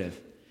manipulative.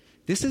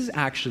 This is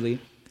actually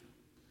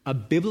a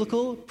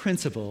biblical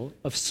principle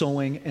of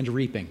sowing and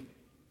reaping.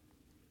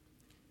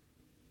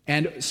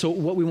 And so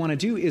what we want to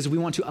do is we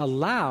want to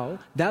allow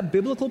that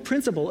biblical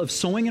principle of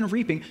sowing and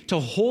reaping to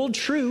hold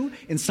true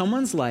in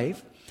someone's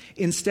life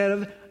instead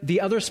of the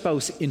other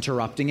spouse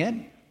interrupting it,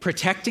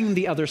 protecting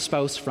the other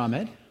spouse from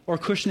it, or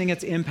cushioning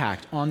its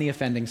impact on the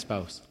offending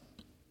spouse.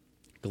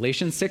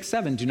 Galatians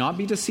 6:7, "Do not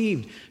be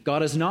deceived.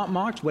 God is not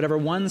mocked. Whatever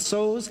one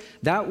sows,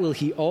 that will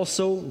he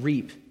also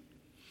reap.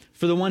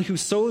 For the one who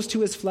sows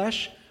to his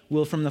flesh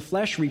will from the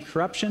flesh reap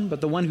corruption,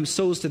 but the one who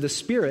sows to the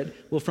Spirit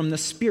will from the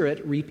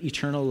Spirit reap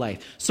eternal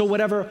life." So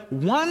whatever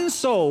one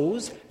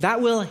sows,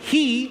 that will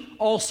he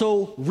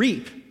also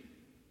reap.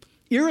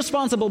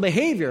 Irresponsible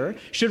behavior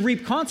should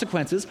reap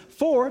consequences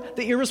for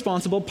the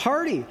irresponsible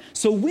party.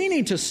 So we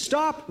need to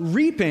stop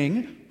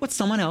reaping what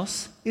someone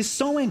else is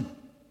sowing.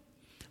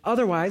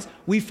 Otherwise,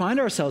 we find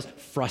ourselves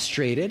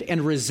frustrated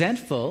and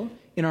resentful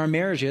in our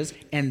marriages,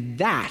 and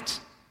that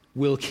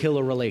will kill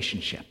a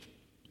relationship.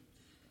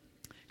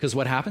 Because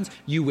what happens?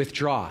 You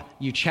withdraw,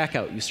 you check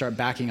out, you start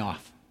backing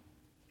off.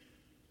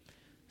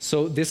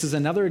 So this is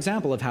another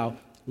example of how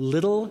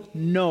little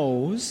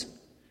no's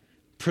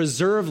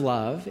preserve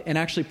love and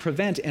actually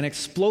prevent an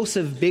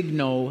explosive big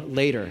no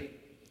later.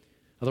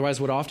 Otherwise,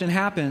 what often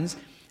happens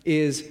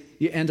is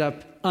you end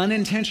up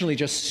unintentionally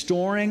just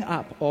storing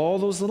up all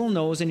those little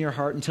no's in your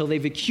heart until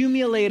they've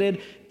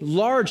accumulated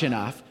large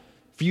enough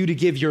for you to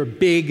give your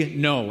big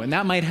no. And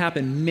that might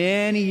happen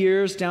many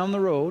years down the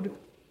road.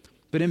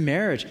 But in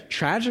marriage,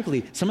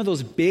 tragically, some of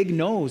those big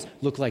no's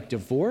look like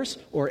divorce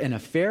or an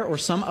affair or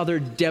some other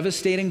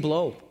devastating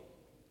blow.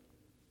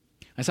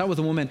 I saw it with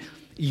a woman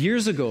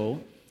years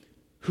ago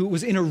who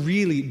was in a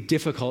really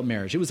difficult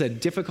marriage. It was a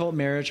difficult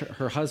marriage.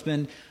 Her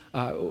husband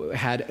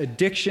had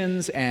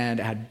addictions and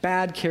had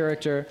bad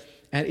character,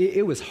 and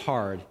it was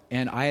hard.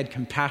 And I had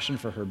compassion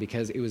for her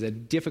because it was a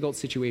difficult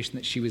situation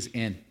that she was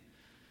in.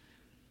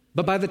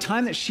 But by the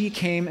time that she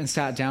came and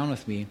sat down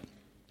with me,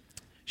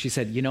 she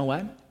said, "You know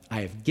what?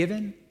 I have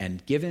given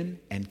and given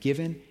and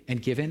given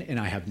and given, and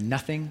I have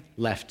nothing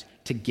left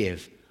to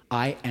give.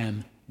 I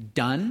am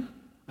done.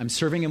 I'm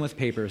serving him with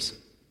papers.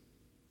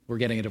 We're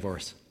getting a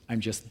divorce. I'm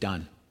just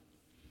done."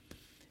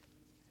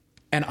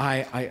 And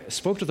I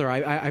spoke with her.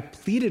 I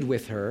pleaded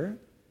with her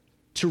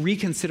to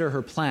reconsider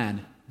her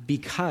plan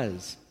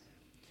because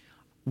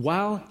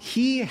while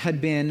he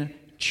had been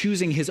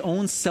choosing his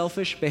own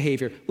selfish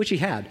behavior, which he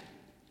had,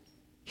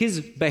 his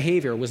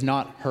behavior was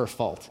not her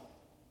fault.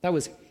 That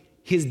was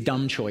his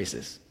dumb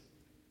choices.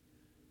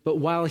 But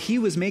while he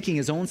was making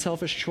his own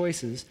selfish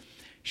choices,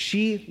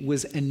 she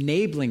was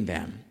enabling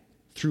them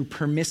through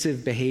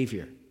permissive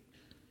behavior.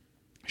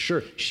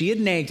 Sure, she had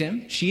nagged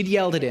him, she had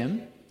yelled at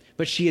him,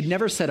 but she had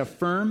never set a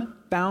firm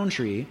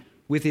boundary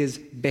with his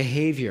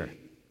behavior.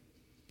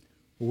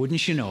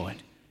 Wouldn't you know it?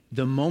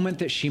 The moment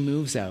that she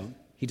moves out,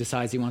 he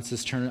decides he wants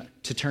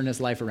to turn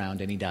his life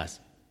around, and he does.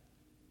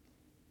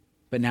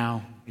 But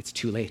now it's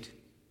too late.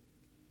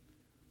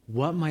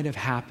 What might have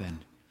happened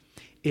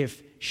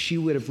if she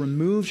would have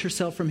removed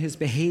herself from his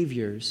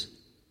behaviors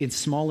in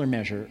smaller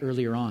measure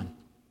earlier on?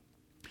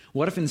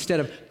 What if instead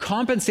of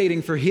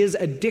compensating for his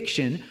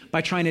addiction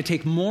by trying to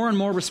take more and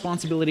more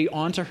responsibility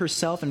onto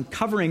herself and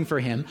covering for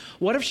him,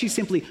 what if she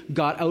simply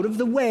got out of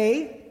the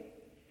way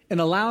and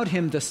allowed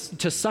him to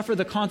suffer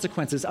the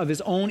consequences of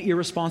his own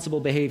irresponsible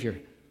behavior?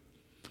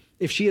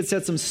 If she had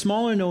said some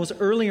smaller no's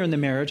earlier in the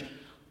marriage,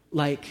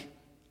 like,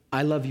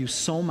 "I love you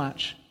so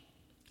much.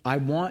 I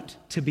want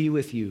to be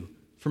with you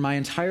for my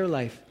entire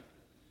life.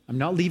 I'm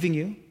not leaving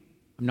you.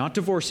 I'm not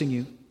divorcing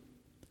you.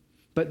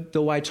 But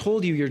though I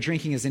told you your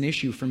drinking is an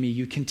issue for me,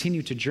 you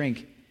continue to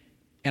drink,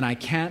 and I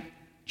can't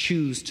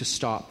choose to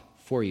stop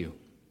for you.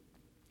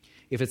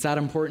 If it's that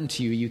important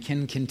to you, you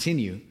can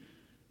continue,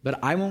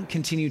 but I won't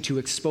continue to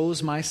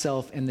expose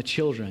myself and the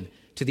children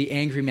to the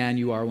angry man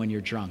you are when you're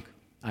drunk.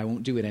 I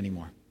won't do it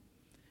anymore.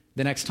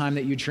 The next time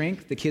that you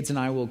drink, the kids and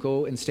I will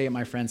go and stay at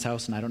my friend's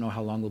house, and I don't know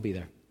how long we'll be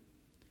there.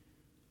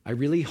 I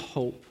really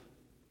hope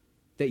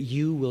that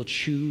you will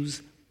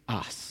choose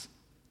us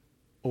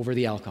over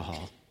the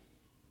alcohol,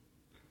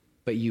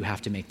 but you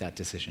have to make that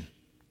decision.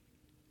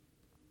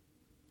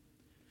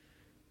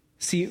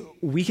 See,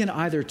 we can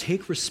either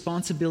take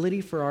responsibility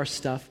for our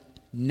stuff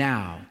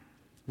now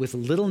with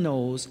little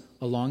no's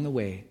along the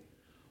way,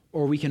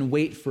 or we can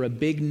wait for a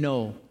big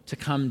no to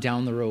come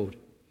down the road.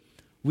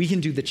 We can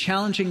do the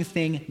challenging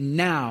thing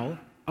now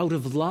out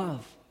of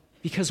love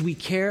because we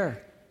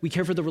care. We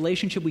care for the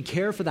relationship. We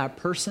care for that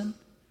person.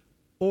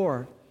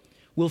 Or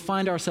we'll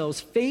find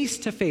ourselves face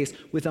to face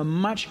with a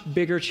much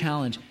bigger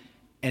challenge,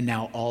 and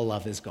now all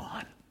love is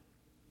gone.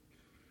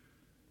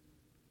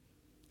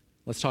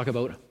 Let's talk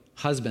about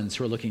husbands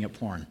who are looking at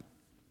porn.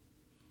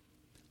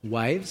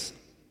 Wives,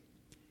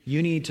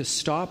 you need to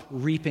stop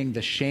reaping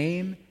the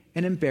shame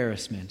and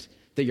embarrassment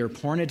that your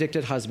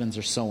porn-addicted husbands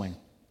are sowing.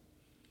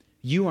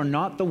 You are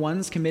not the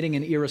ones committing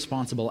an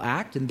irresponsible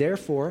act, and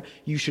therefore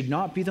you should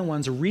not be the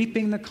ones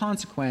reaping the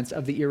consequence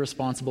of the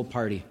irresponsible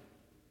party.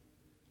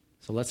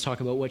 So let's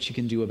talk about what you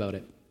can do about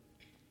it.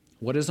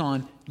 What is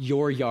on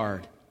your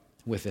yard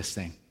with this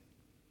thing?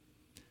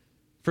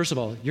 First of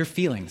all, your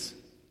feelings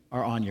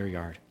are on your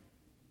yard.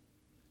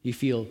 You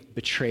feel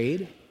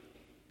betrayed,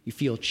 you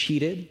feel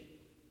cheated,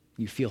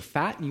 you feel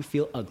fat, and you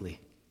feel ugly.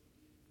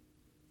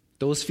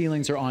 Those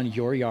feelings are on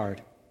your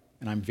yard,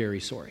 and I'm very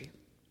sorry.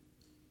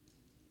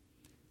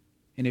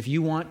 And if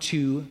you want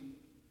to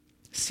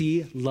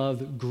see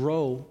love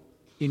grow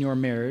in your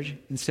marriage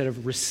instead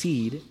of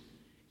recede,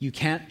 you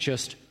can't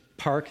just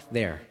park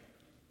there.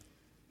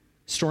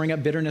 Storing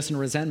up bitterness and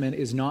resentment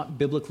is not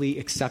biblically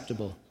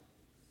acceptable.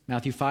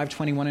 Matthew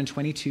 5:21 and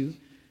 22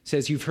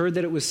 says, "You've heard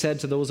that it was said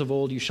to those of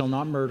old, 'You shall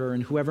not murder,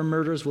 and whoever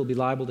murders will be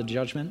liable to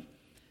judgment.'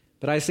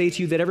 But I say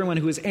to you that everyone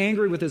who is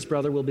angry with his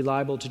brother will be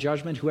liable to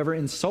judgment. Whoever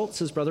insults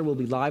his brother will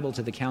be liable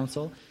to the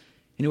council.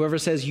 And whoever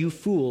says, 'You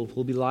fool,'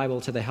 will be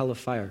liable to the hell of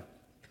fire."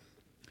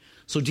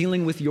 So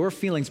dealing with your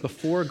feelings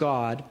before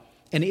God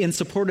and in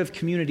supportive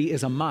community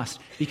is a must,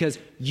 because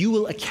you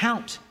will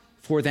account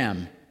for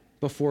them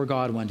before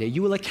God one day.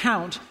 You will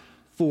account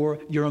for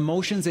your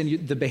emotions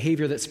and the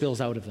behavior that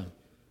spills out of them.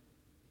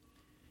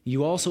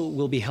 You also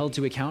will be held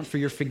to account for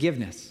your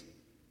forgiveness.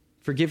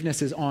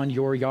 Forgiveness is on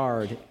your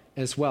yard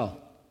as well.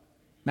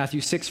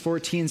 Matthew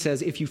 6:14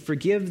 says, "If you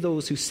forgive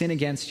those who sin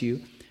against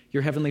you,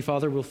 your heavenly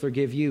Father will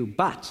forgive you.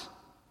 But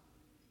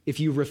if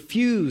you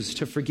refuse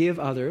to forgive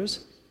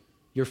others,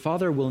 your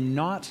Father will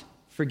not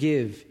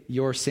forgive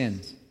your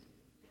sins."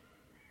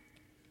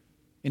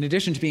 In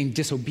addition to being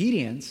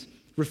disobedience,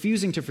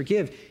 refusing to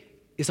forgive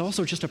is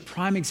also just a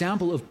prime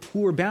example of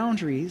poor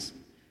boundaries,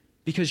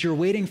 because you're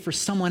waiting for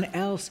someone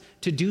else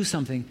to do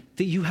something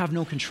that you have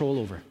no control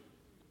over.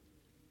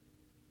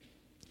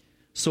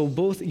 So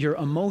both your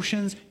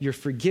emotions, your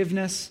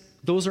forgiveness,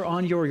 those are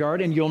on your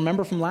yard. And you'll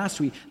remember from last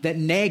week that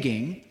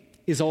nagging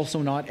is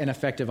also not an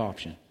effective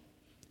option.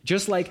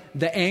 Just like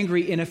the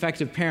angry,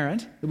 ineffective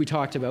parent that we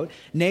talked about,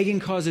 nagging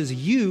causes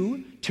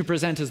you to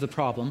present as the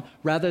problem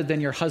rather than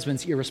your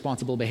husband's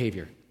irresponsible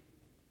behavior.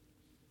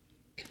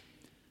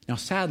 Now,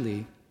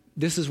 sadly,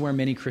 this is where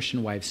many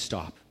Christian wives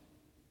stop.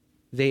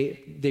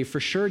 They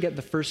for sure get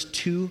the first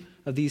two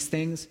of these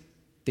things.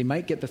 They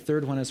might get the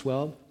third one as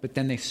well, but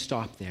then they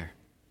stop there.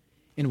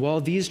 And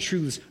while these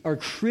truths are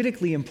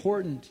critically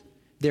important,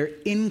 they're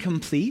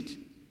incomplete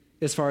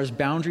as far as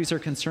boundaries are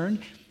concerned,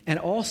 and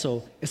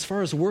also as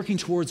far as working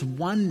towards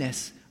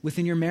oneness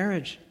within your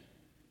marriage.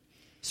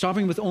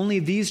 Stopping with only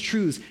these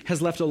truths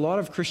has left a lot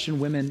of Christian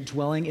women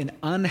dwelling in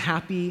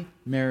unhappy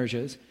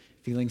marriages,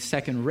 feeling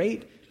second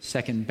rate,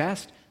 second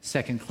best,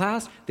 second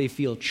class. They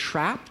feel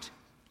trapped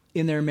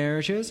in their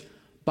marriages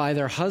by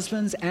their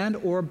husbands and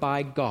or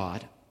by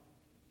God.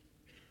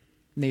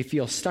 And they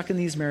feel stuck in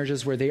these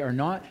marriages where they are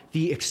not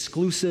the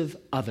exclusive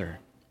other.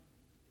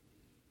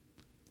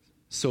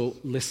 So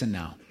listen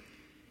now.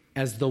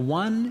 As the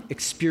one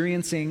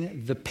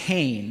experiencing the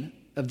pain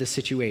of the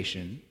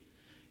situation,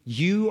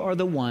 you are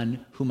the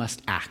one who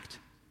must act.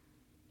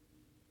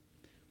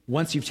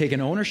 Once you've taken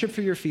ownership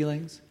for your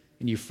feelings,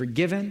 and you've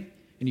forgiven,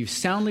 and you've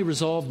soundly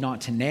resolved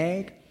not to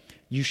nag,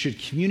 you should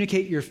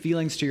communicate your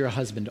feelings to your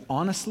husband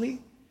honestly,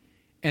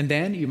 and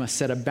then you must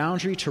set a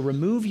boundary to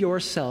remove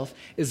yourself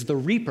as the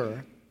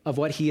reaper of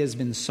what he has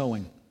been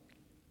sowing.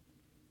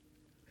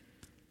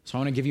 So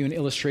I want to give you an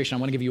illustration. I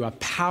want to give you a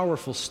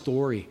powerful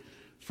story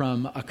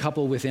from a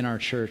couple within our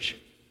church.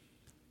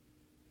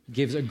 It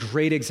gives a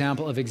great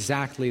example of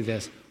exactly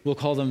this. We'll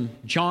call them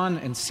John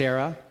and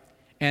Sarah,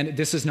 and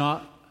this is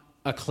not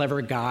a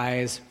clever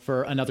guys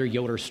for another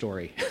Yoder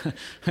story.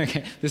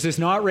 Okay, this is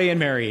not Ray and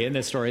Mary in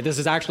this story. This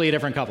is actually a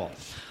different couple.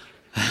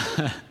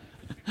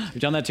 I've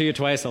done that to you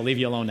twice. I'll leave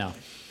you alone now.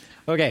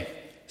 Okay,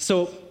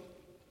 so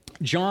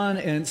John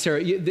and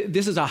Sarah,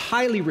 this is a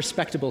highly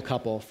respectable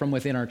couple from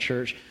within our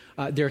church.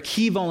 They're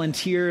key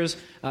volunteers.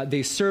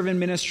 They serve in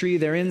ministry.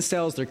 They're in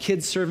cells. Their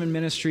kids serve in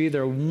ministry.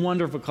 They're a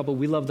wonderful couple.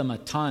 We love them a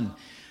ton.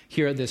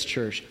 here at this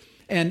church.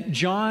 And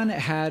John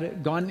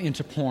had gone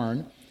into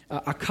porn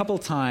a couple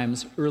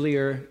times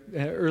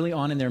early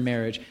on in their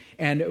marriage.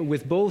 And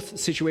with both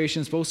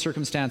situations, both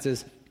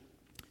circumstances,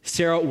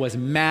 Sarah was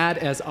mad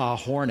as a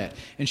hornet.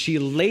 And she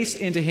laced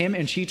into him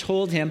and she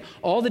told him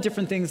all the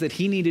different things that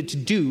he needed to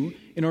do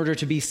in order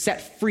to be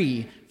set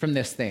free from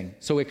this thing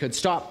so it could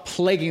stop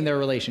plaguing their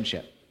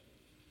relationship.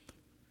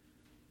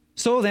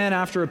 So then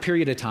after a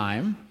period of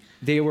time,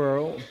 they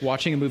were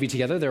watching a movie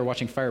together. They were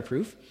watching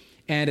Fireproof.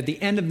 And at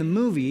the end of the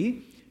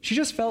movie, she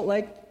just felt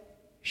like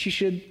she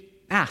should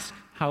ask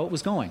how it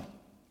was going.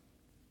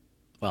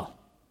 Well,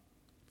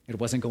 it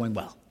wasn't going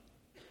well.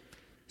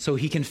 So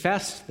he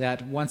confessed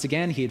that once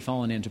again he had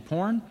fallen into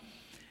porn.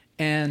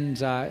 And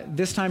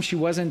this time she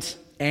wasn't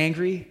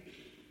angry.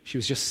 She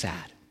was just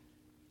sad.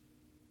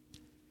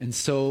 And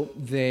so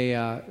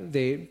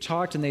they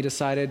talked and they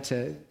decided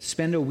to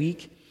spend a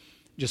week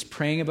just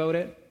praying about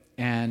it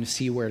and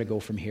see where to go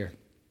from here.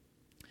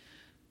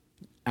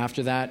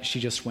 After that, she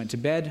just went to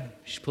bed.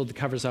 She pulled the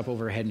covers up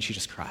over her head and she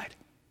just cried.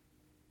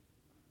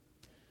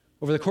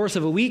 Over the course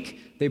of a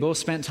week, they both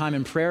spent time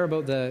in prayer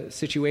about the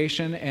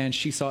situation, and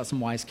she sought some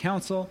wise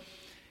counsel.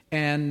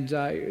 And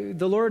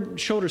the Lord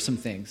showed her some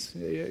things.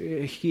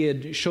 He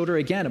had showed her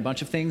again a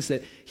bunch of things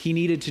that he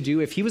needed to do.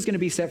 If he was going to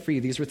be set free,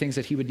 these were things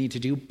that he would need to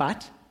do.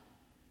 But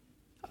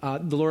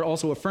the Lord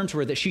also affirmed to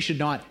her that she should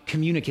not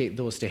communicate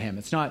those to him.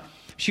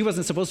 She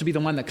wasn't supposed to be the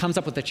one that comes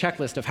up with the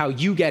checklist of how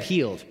you get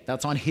healed.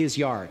 That's on his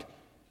yard.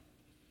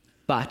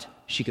 But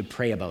she could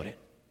pray about it.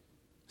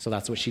 So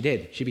that's what she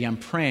did. She began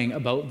praying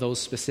about those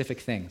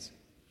specific things.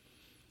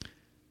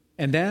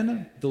 And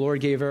then the Lord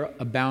gave her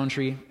a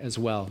boundary as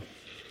well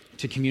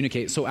to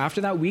communicate. So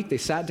after that week, they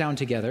sat down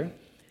together,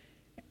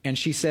 and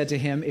she said to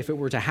him, if it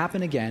were to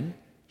happen again,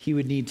 he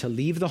would need to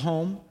leave the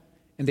home,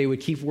 and they would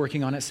keep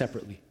working on it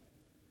separately.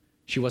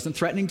 She wasn't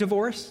threatening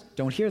divorce.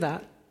 Don't hear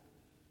that.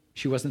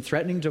 She wasn't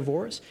threatening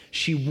divorce.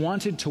 She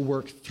wanted to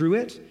work through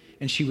it,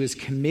 and she was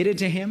committed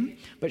to him,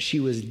 but she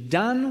was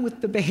done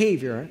with the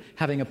behavior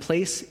having a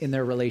place in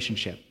their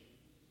relationship.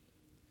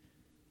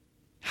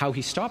 How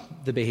he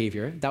stopped the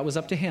behavior, that was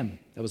up to him.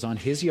 That was on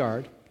his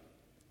yard,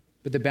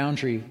 but the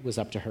boundary was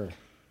up to her.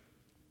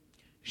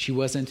 She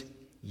wasn't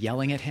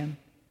yelling at him.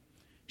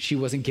 She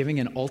wasn't giving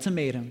an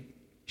ultimatum.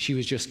 She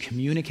was just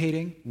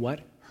communicating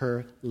what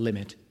her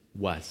limit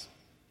was.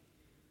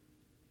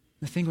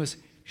 The thing was,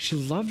 she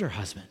loved her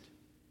husband.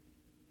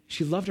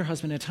 She loved her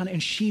husband a ton,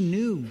 and she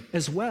knew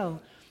as well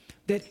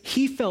that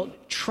he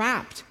felt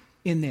trapped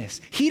in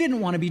this. He didn't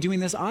want to be doing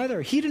this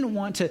either. He didn't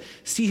want to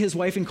see his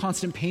wife in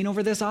constant pain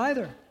over this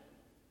either.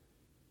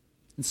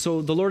 And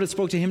so the Lord had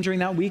spoke to him during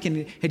that week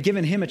and had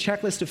given him a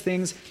checklist of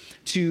things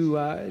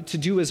to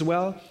do as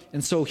well.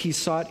 And so he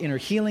sought inner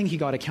healing. He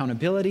got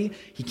accountability.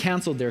 He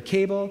canceled their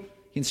cable.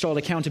 He installed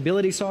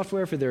accountability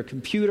software for their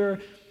computer.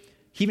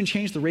 He even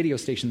changed the radio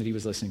station that he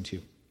was listening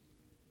to.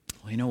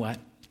 Well, you know what?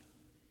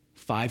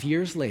 5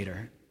 years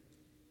later,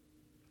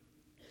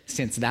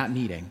 since that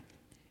meeting,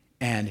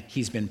 and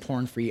he's been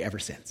porn-free ever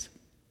since.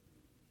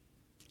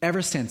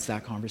 Ever since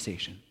that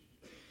conversation.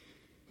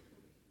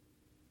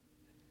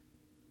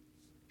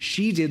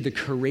 She did the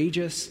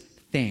courageous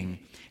thing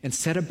and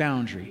set a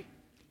boundary,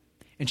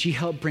 and she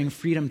helped bring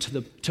freedom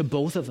to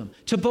both of them.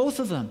 To both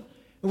of them.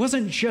 It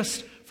wasn't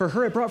just for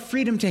her, it brought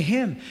freedom to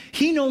him.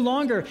 He no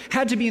longer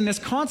had to be in this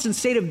constant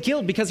state of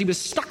guilt because he was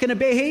stuck in a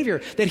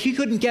behavior that he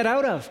couldn't get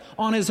out of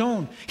on his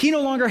own. He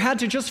no longer had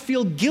to just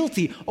feel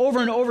guilty over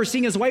and over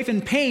seeing his wife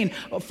in pain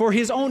for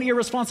his own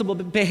irresponsible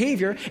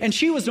behavior, and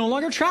she was no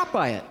longer trapped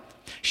by it.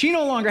 She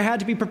no longer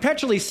had to be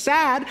perpetually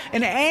sad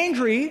and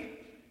angry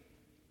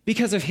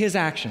because of his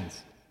actions.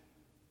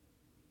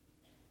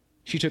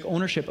 She took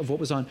ownership of what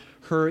was on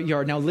her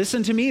yard. Now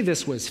listen to me,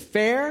 this was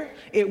fair,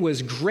 it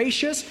was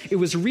gracious, it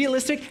was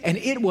realistic, and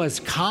it was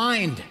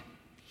kind.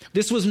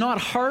 This was not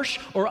harsh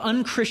or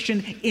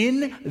unchristian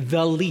in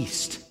the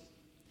least.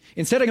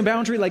 In setting a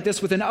boundary like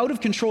this with an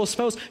out-of-control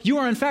spouse, you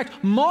are in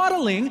fact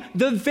modeling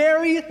the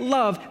very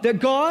love that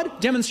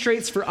God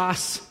demonstrates for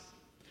us.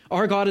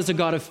 Our God is a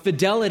God of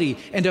fidelity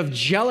and of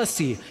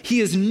jealousy.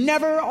 He is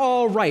never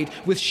all right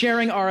with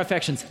sharing our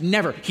affections.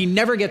 Never. He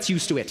never gets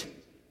used to it.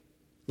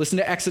 Listen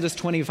to Exodus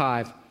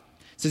 25. It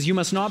says, you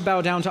must not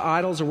bow down to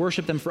idols or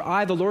worship them, for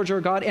I, the Lord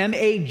your God, am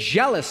a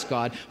jealous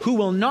God who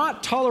will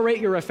not tolerate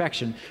your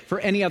affection for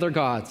any other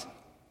gods.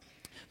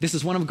 This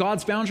is one of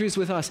God's boundaries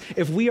with us.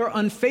 If we are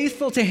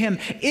unfaithful to him,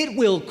 it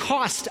will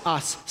cost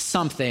us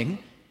something.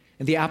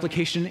 And the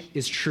application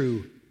is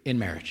true in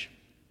marriage.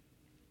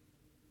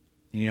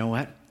 And you know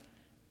what?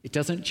 It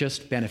doesn't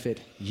just benefit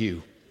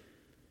you.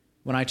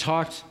 When I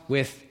talked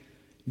with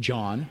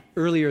John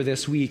earlier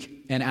this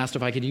week and asked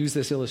if I could use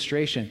this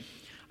illustration,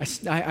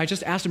 I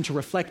just asked him to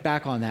reflect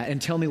back on that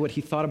and tell me what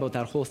he thought about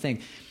that whole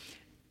thing.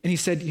 And he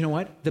said, you know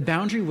what? The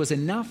boundary was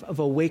enough of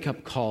a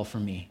wake-up call for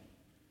me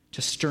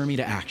to stir me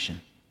to action.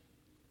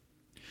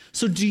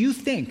 So do you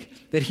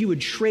think that he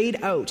would trade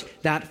out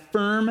that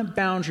firm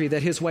boundary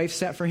that his wife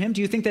set for him?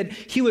 Do you think that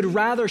he would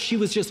rather she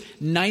was just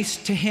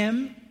nice to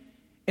him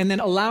and then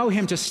allow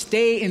him to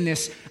stay in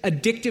this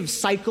addictive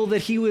cycle that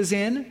he was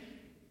in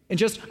and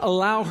just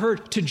allow her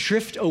to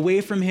drift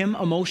away from him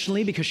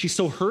emotionally because she's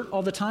so hurt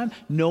all the time?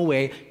 No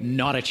way,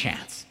 not a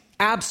chance.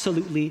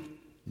 Absolutely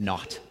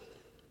not.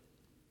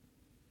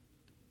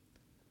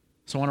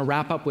 So I want to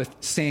wrap up with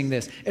saying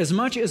this. As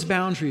much as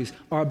boundaries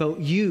are about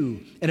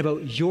you and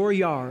about your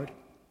yard,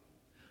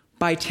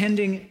 by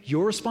tending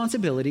your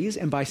responsibilities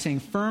and by saying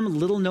firm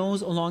little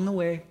no's along the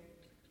way,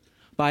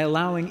 by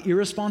allowing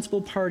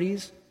irresponsible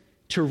parties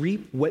to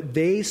reap what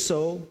they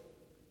sow,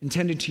 and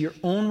tending to your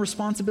own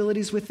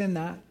responsibilities within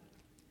that,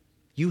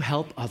 you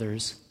help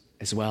others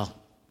as well.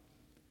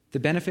 The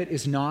benefit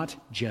is not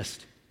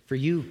just for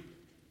you.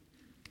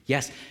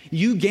 Yes,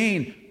 you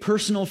gain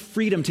personal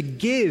freedom to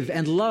give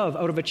and love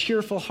out of a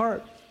cheerful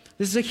heart.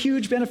 This is a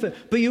huge benefit,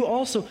 but you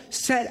also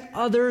set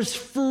others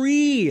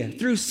free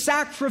through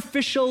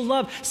sacrificial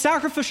love.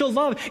 Sacrificial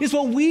love is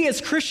what we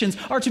as Christians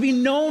are to be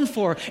known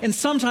for. And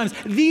sometimes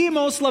the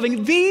most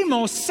loving, the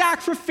most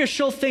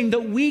sacrificial thing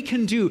that we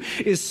can do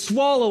is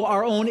swallow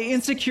our own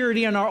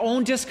insecurity and our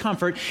own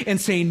discomfort and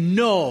say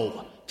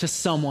no to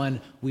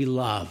someone we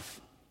love.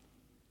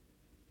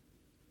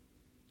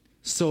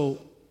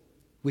 So,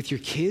 with your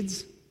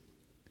kids,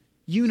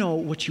 you know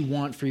what you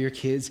want for your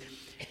kids.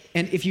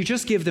 And if you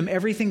just give them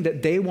everything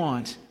that they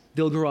want,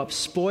 they'll grow up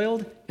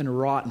spoiled and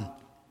rotten.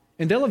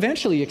 And they'll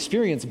eventually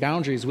experience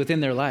boundaries within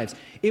their lives.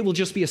 It will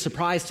just be a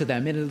surprise to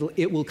them. And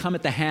it will come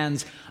at the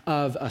hands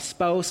of a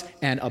spouse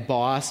and a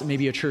boss,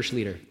 maybe a church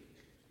leader.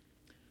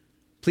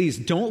 Please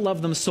don't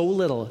love them so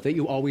little that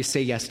you always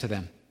say yes to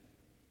them.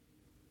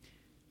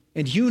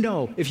 And you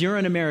know, if you're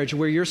in a marriage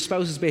where your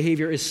spouse's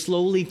behavior is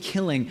slowly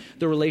killing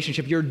the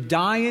relationship, you're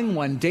dying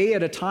one day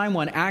at a time,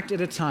 one act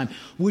at a time,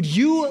 would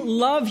you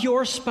love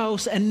your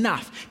spouse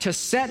enough to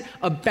set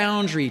a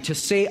boundary, to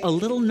say a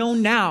little no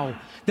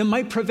now that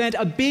might prevent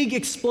a big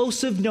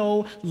explosive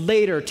no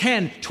later,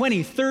 10,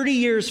 20, 30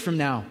 years from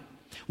now?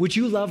 Would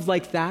you love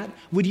like that?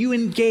 Would you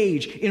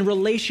engage in a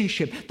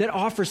relationship that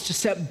offers to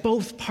set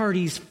both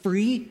parties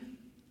free?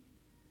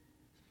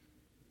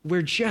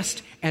 Where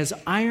just as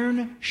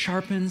iron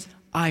sharpens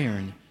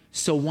iron,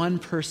 so one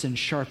person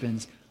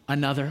sharpens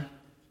another.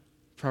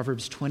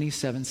 Proverbs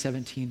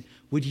 27:17.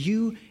 Would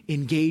you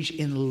engage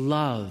in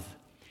love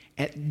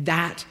at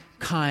that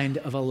kind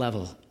of a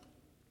level?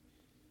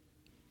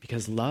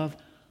 Because love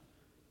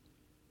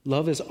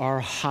is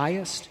our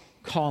highest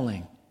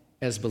calling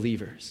as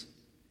believers.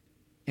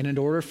 And in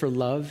order for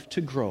love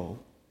to grow,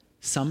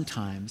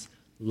 sometimes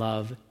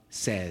love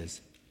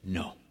says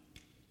no.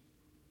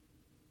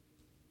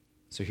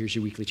 So here's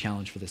your weekly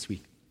challenge for this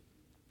week.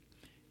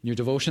 In your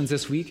devotions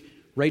this week,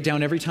 write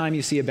down every time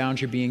you see a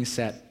boundary being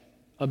set.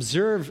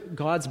 Observe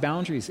God's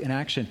boundaries in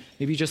action.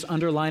 Maybe you just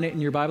underline it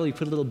in your Bible, you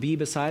put a little B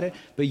beside it,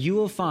 but you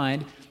will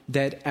find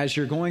that as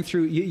you're going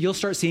through, you'll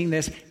start seeing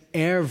this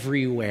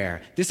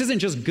everywhere. This isn't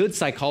just good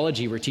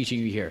psychology we're teaching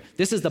you here.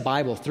 This is the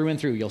Bible through and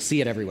through. You'll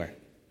see it everywhere.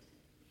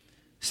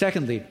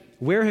 Secondly,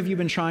 where have you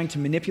been trying to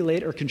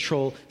manipulate or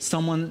control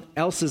someone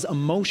else's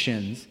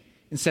emotions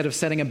instead of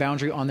setting a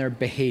boundary on their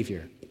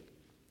behavior?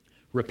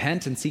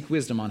 Repent and seek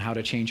wisdom on how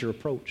to change your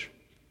approach.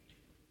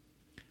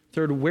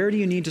 Third, where do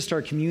you need to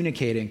start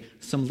communicating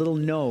some little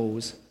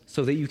no's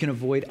so that you can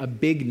avoid a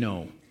big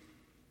no?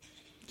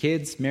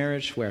 Kids,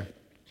 marriage, where?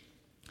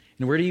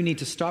 And where do you need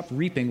to stop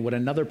reaping what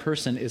another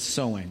person is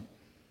sowing?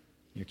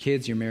 Your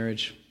kids, your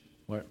marriage,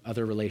 or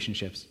other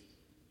relationships.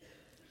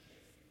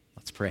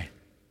 Let's pray.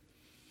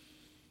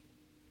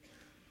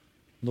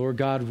 Lord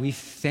God, we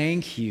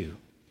thank you.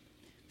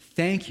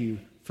 Thank you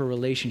for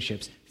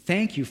relationships.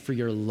 Thank you for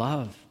your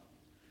love.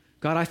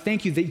 God, I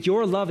thank you that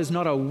your love is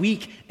not a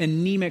weak,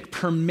 anemic,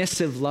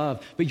 permissive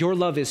love, but your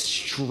love is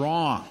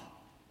strong.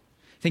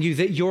 Thank you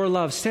that your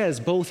love says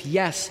both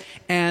yes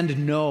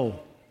and no.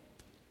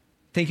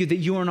 Thank you that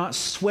you are not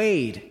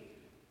swayed,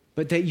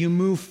 but that you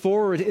move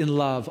forward in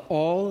love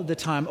all the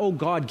time. Oh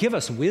God, give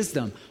us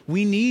wisdom.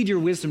 We need your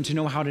wisdom to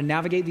know how to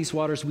navigate these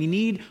waters. We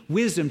need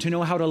wisdom to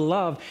know how to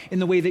love in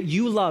the way that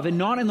you love and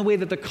not in the way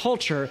that the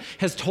culture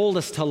has told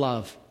us to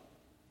love.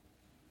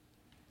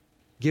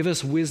 Give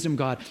us wisdom,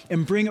 God,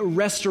 and bring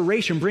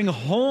restoration, bring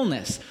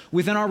wholeness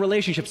within our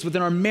relationships,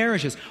 within our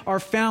marriages, our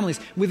families,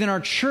 within our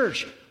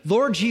church.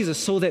 Lord Jesus,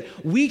 so that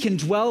we can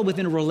dwell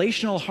within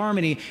relational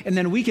harmony and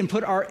then we can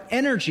put our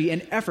energy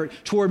and effort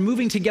toward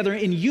moving together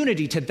in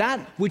unity to that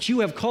which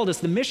you have called us,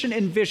 the mission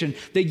and vision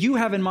that you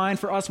have in mind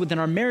for us within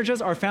our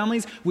marriages, our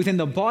families, within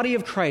the body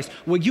of Christ,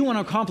 what you want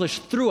to accomplish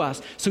through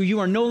us, so you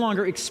are no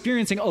longer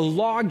experiencing a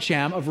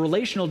logjam of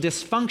relational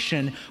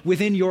dysfunction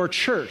within your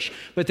church,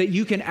 but that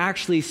you can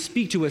actually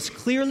speak to us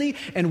clearly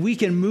and we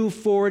can move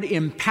forward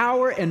in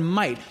power and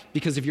might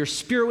because of your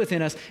Spirit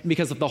within us and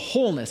because of the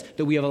wholeness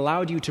that we have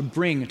allowed you to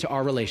bring to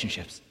our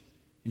relationships.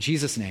 In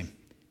Jesus' name,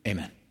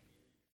 amen.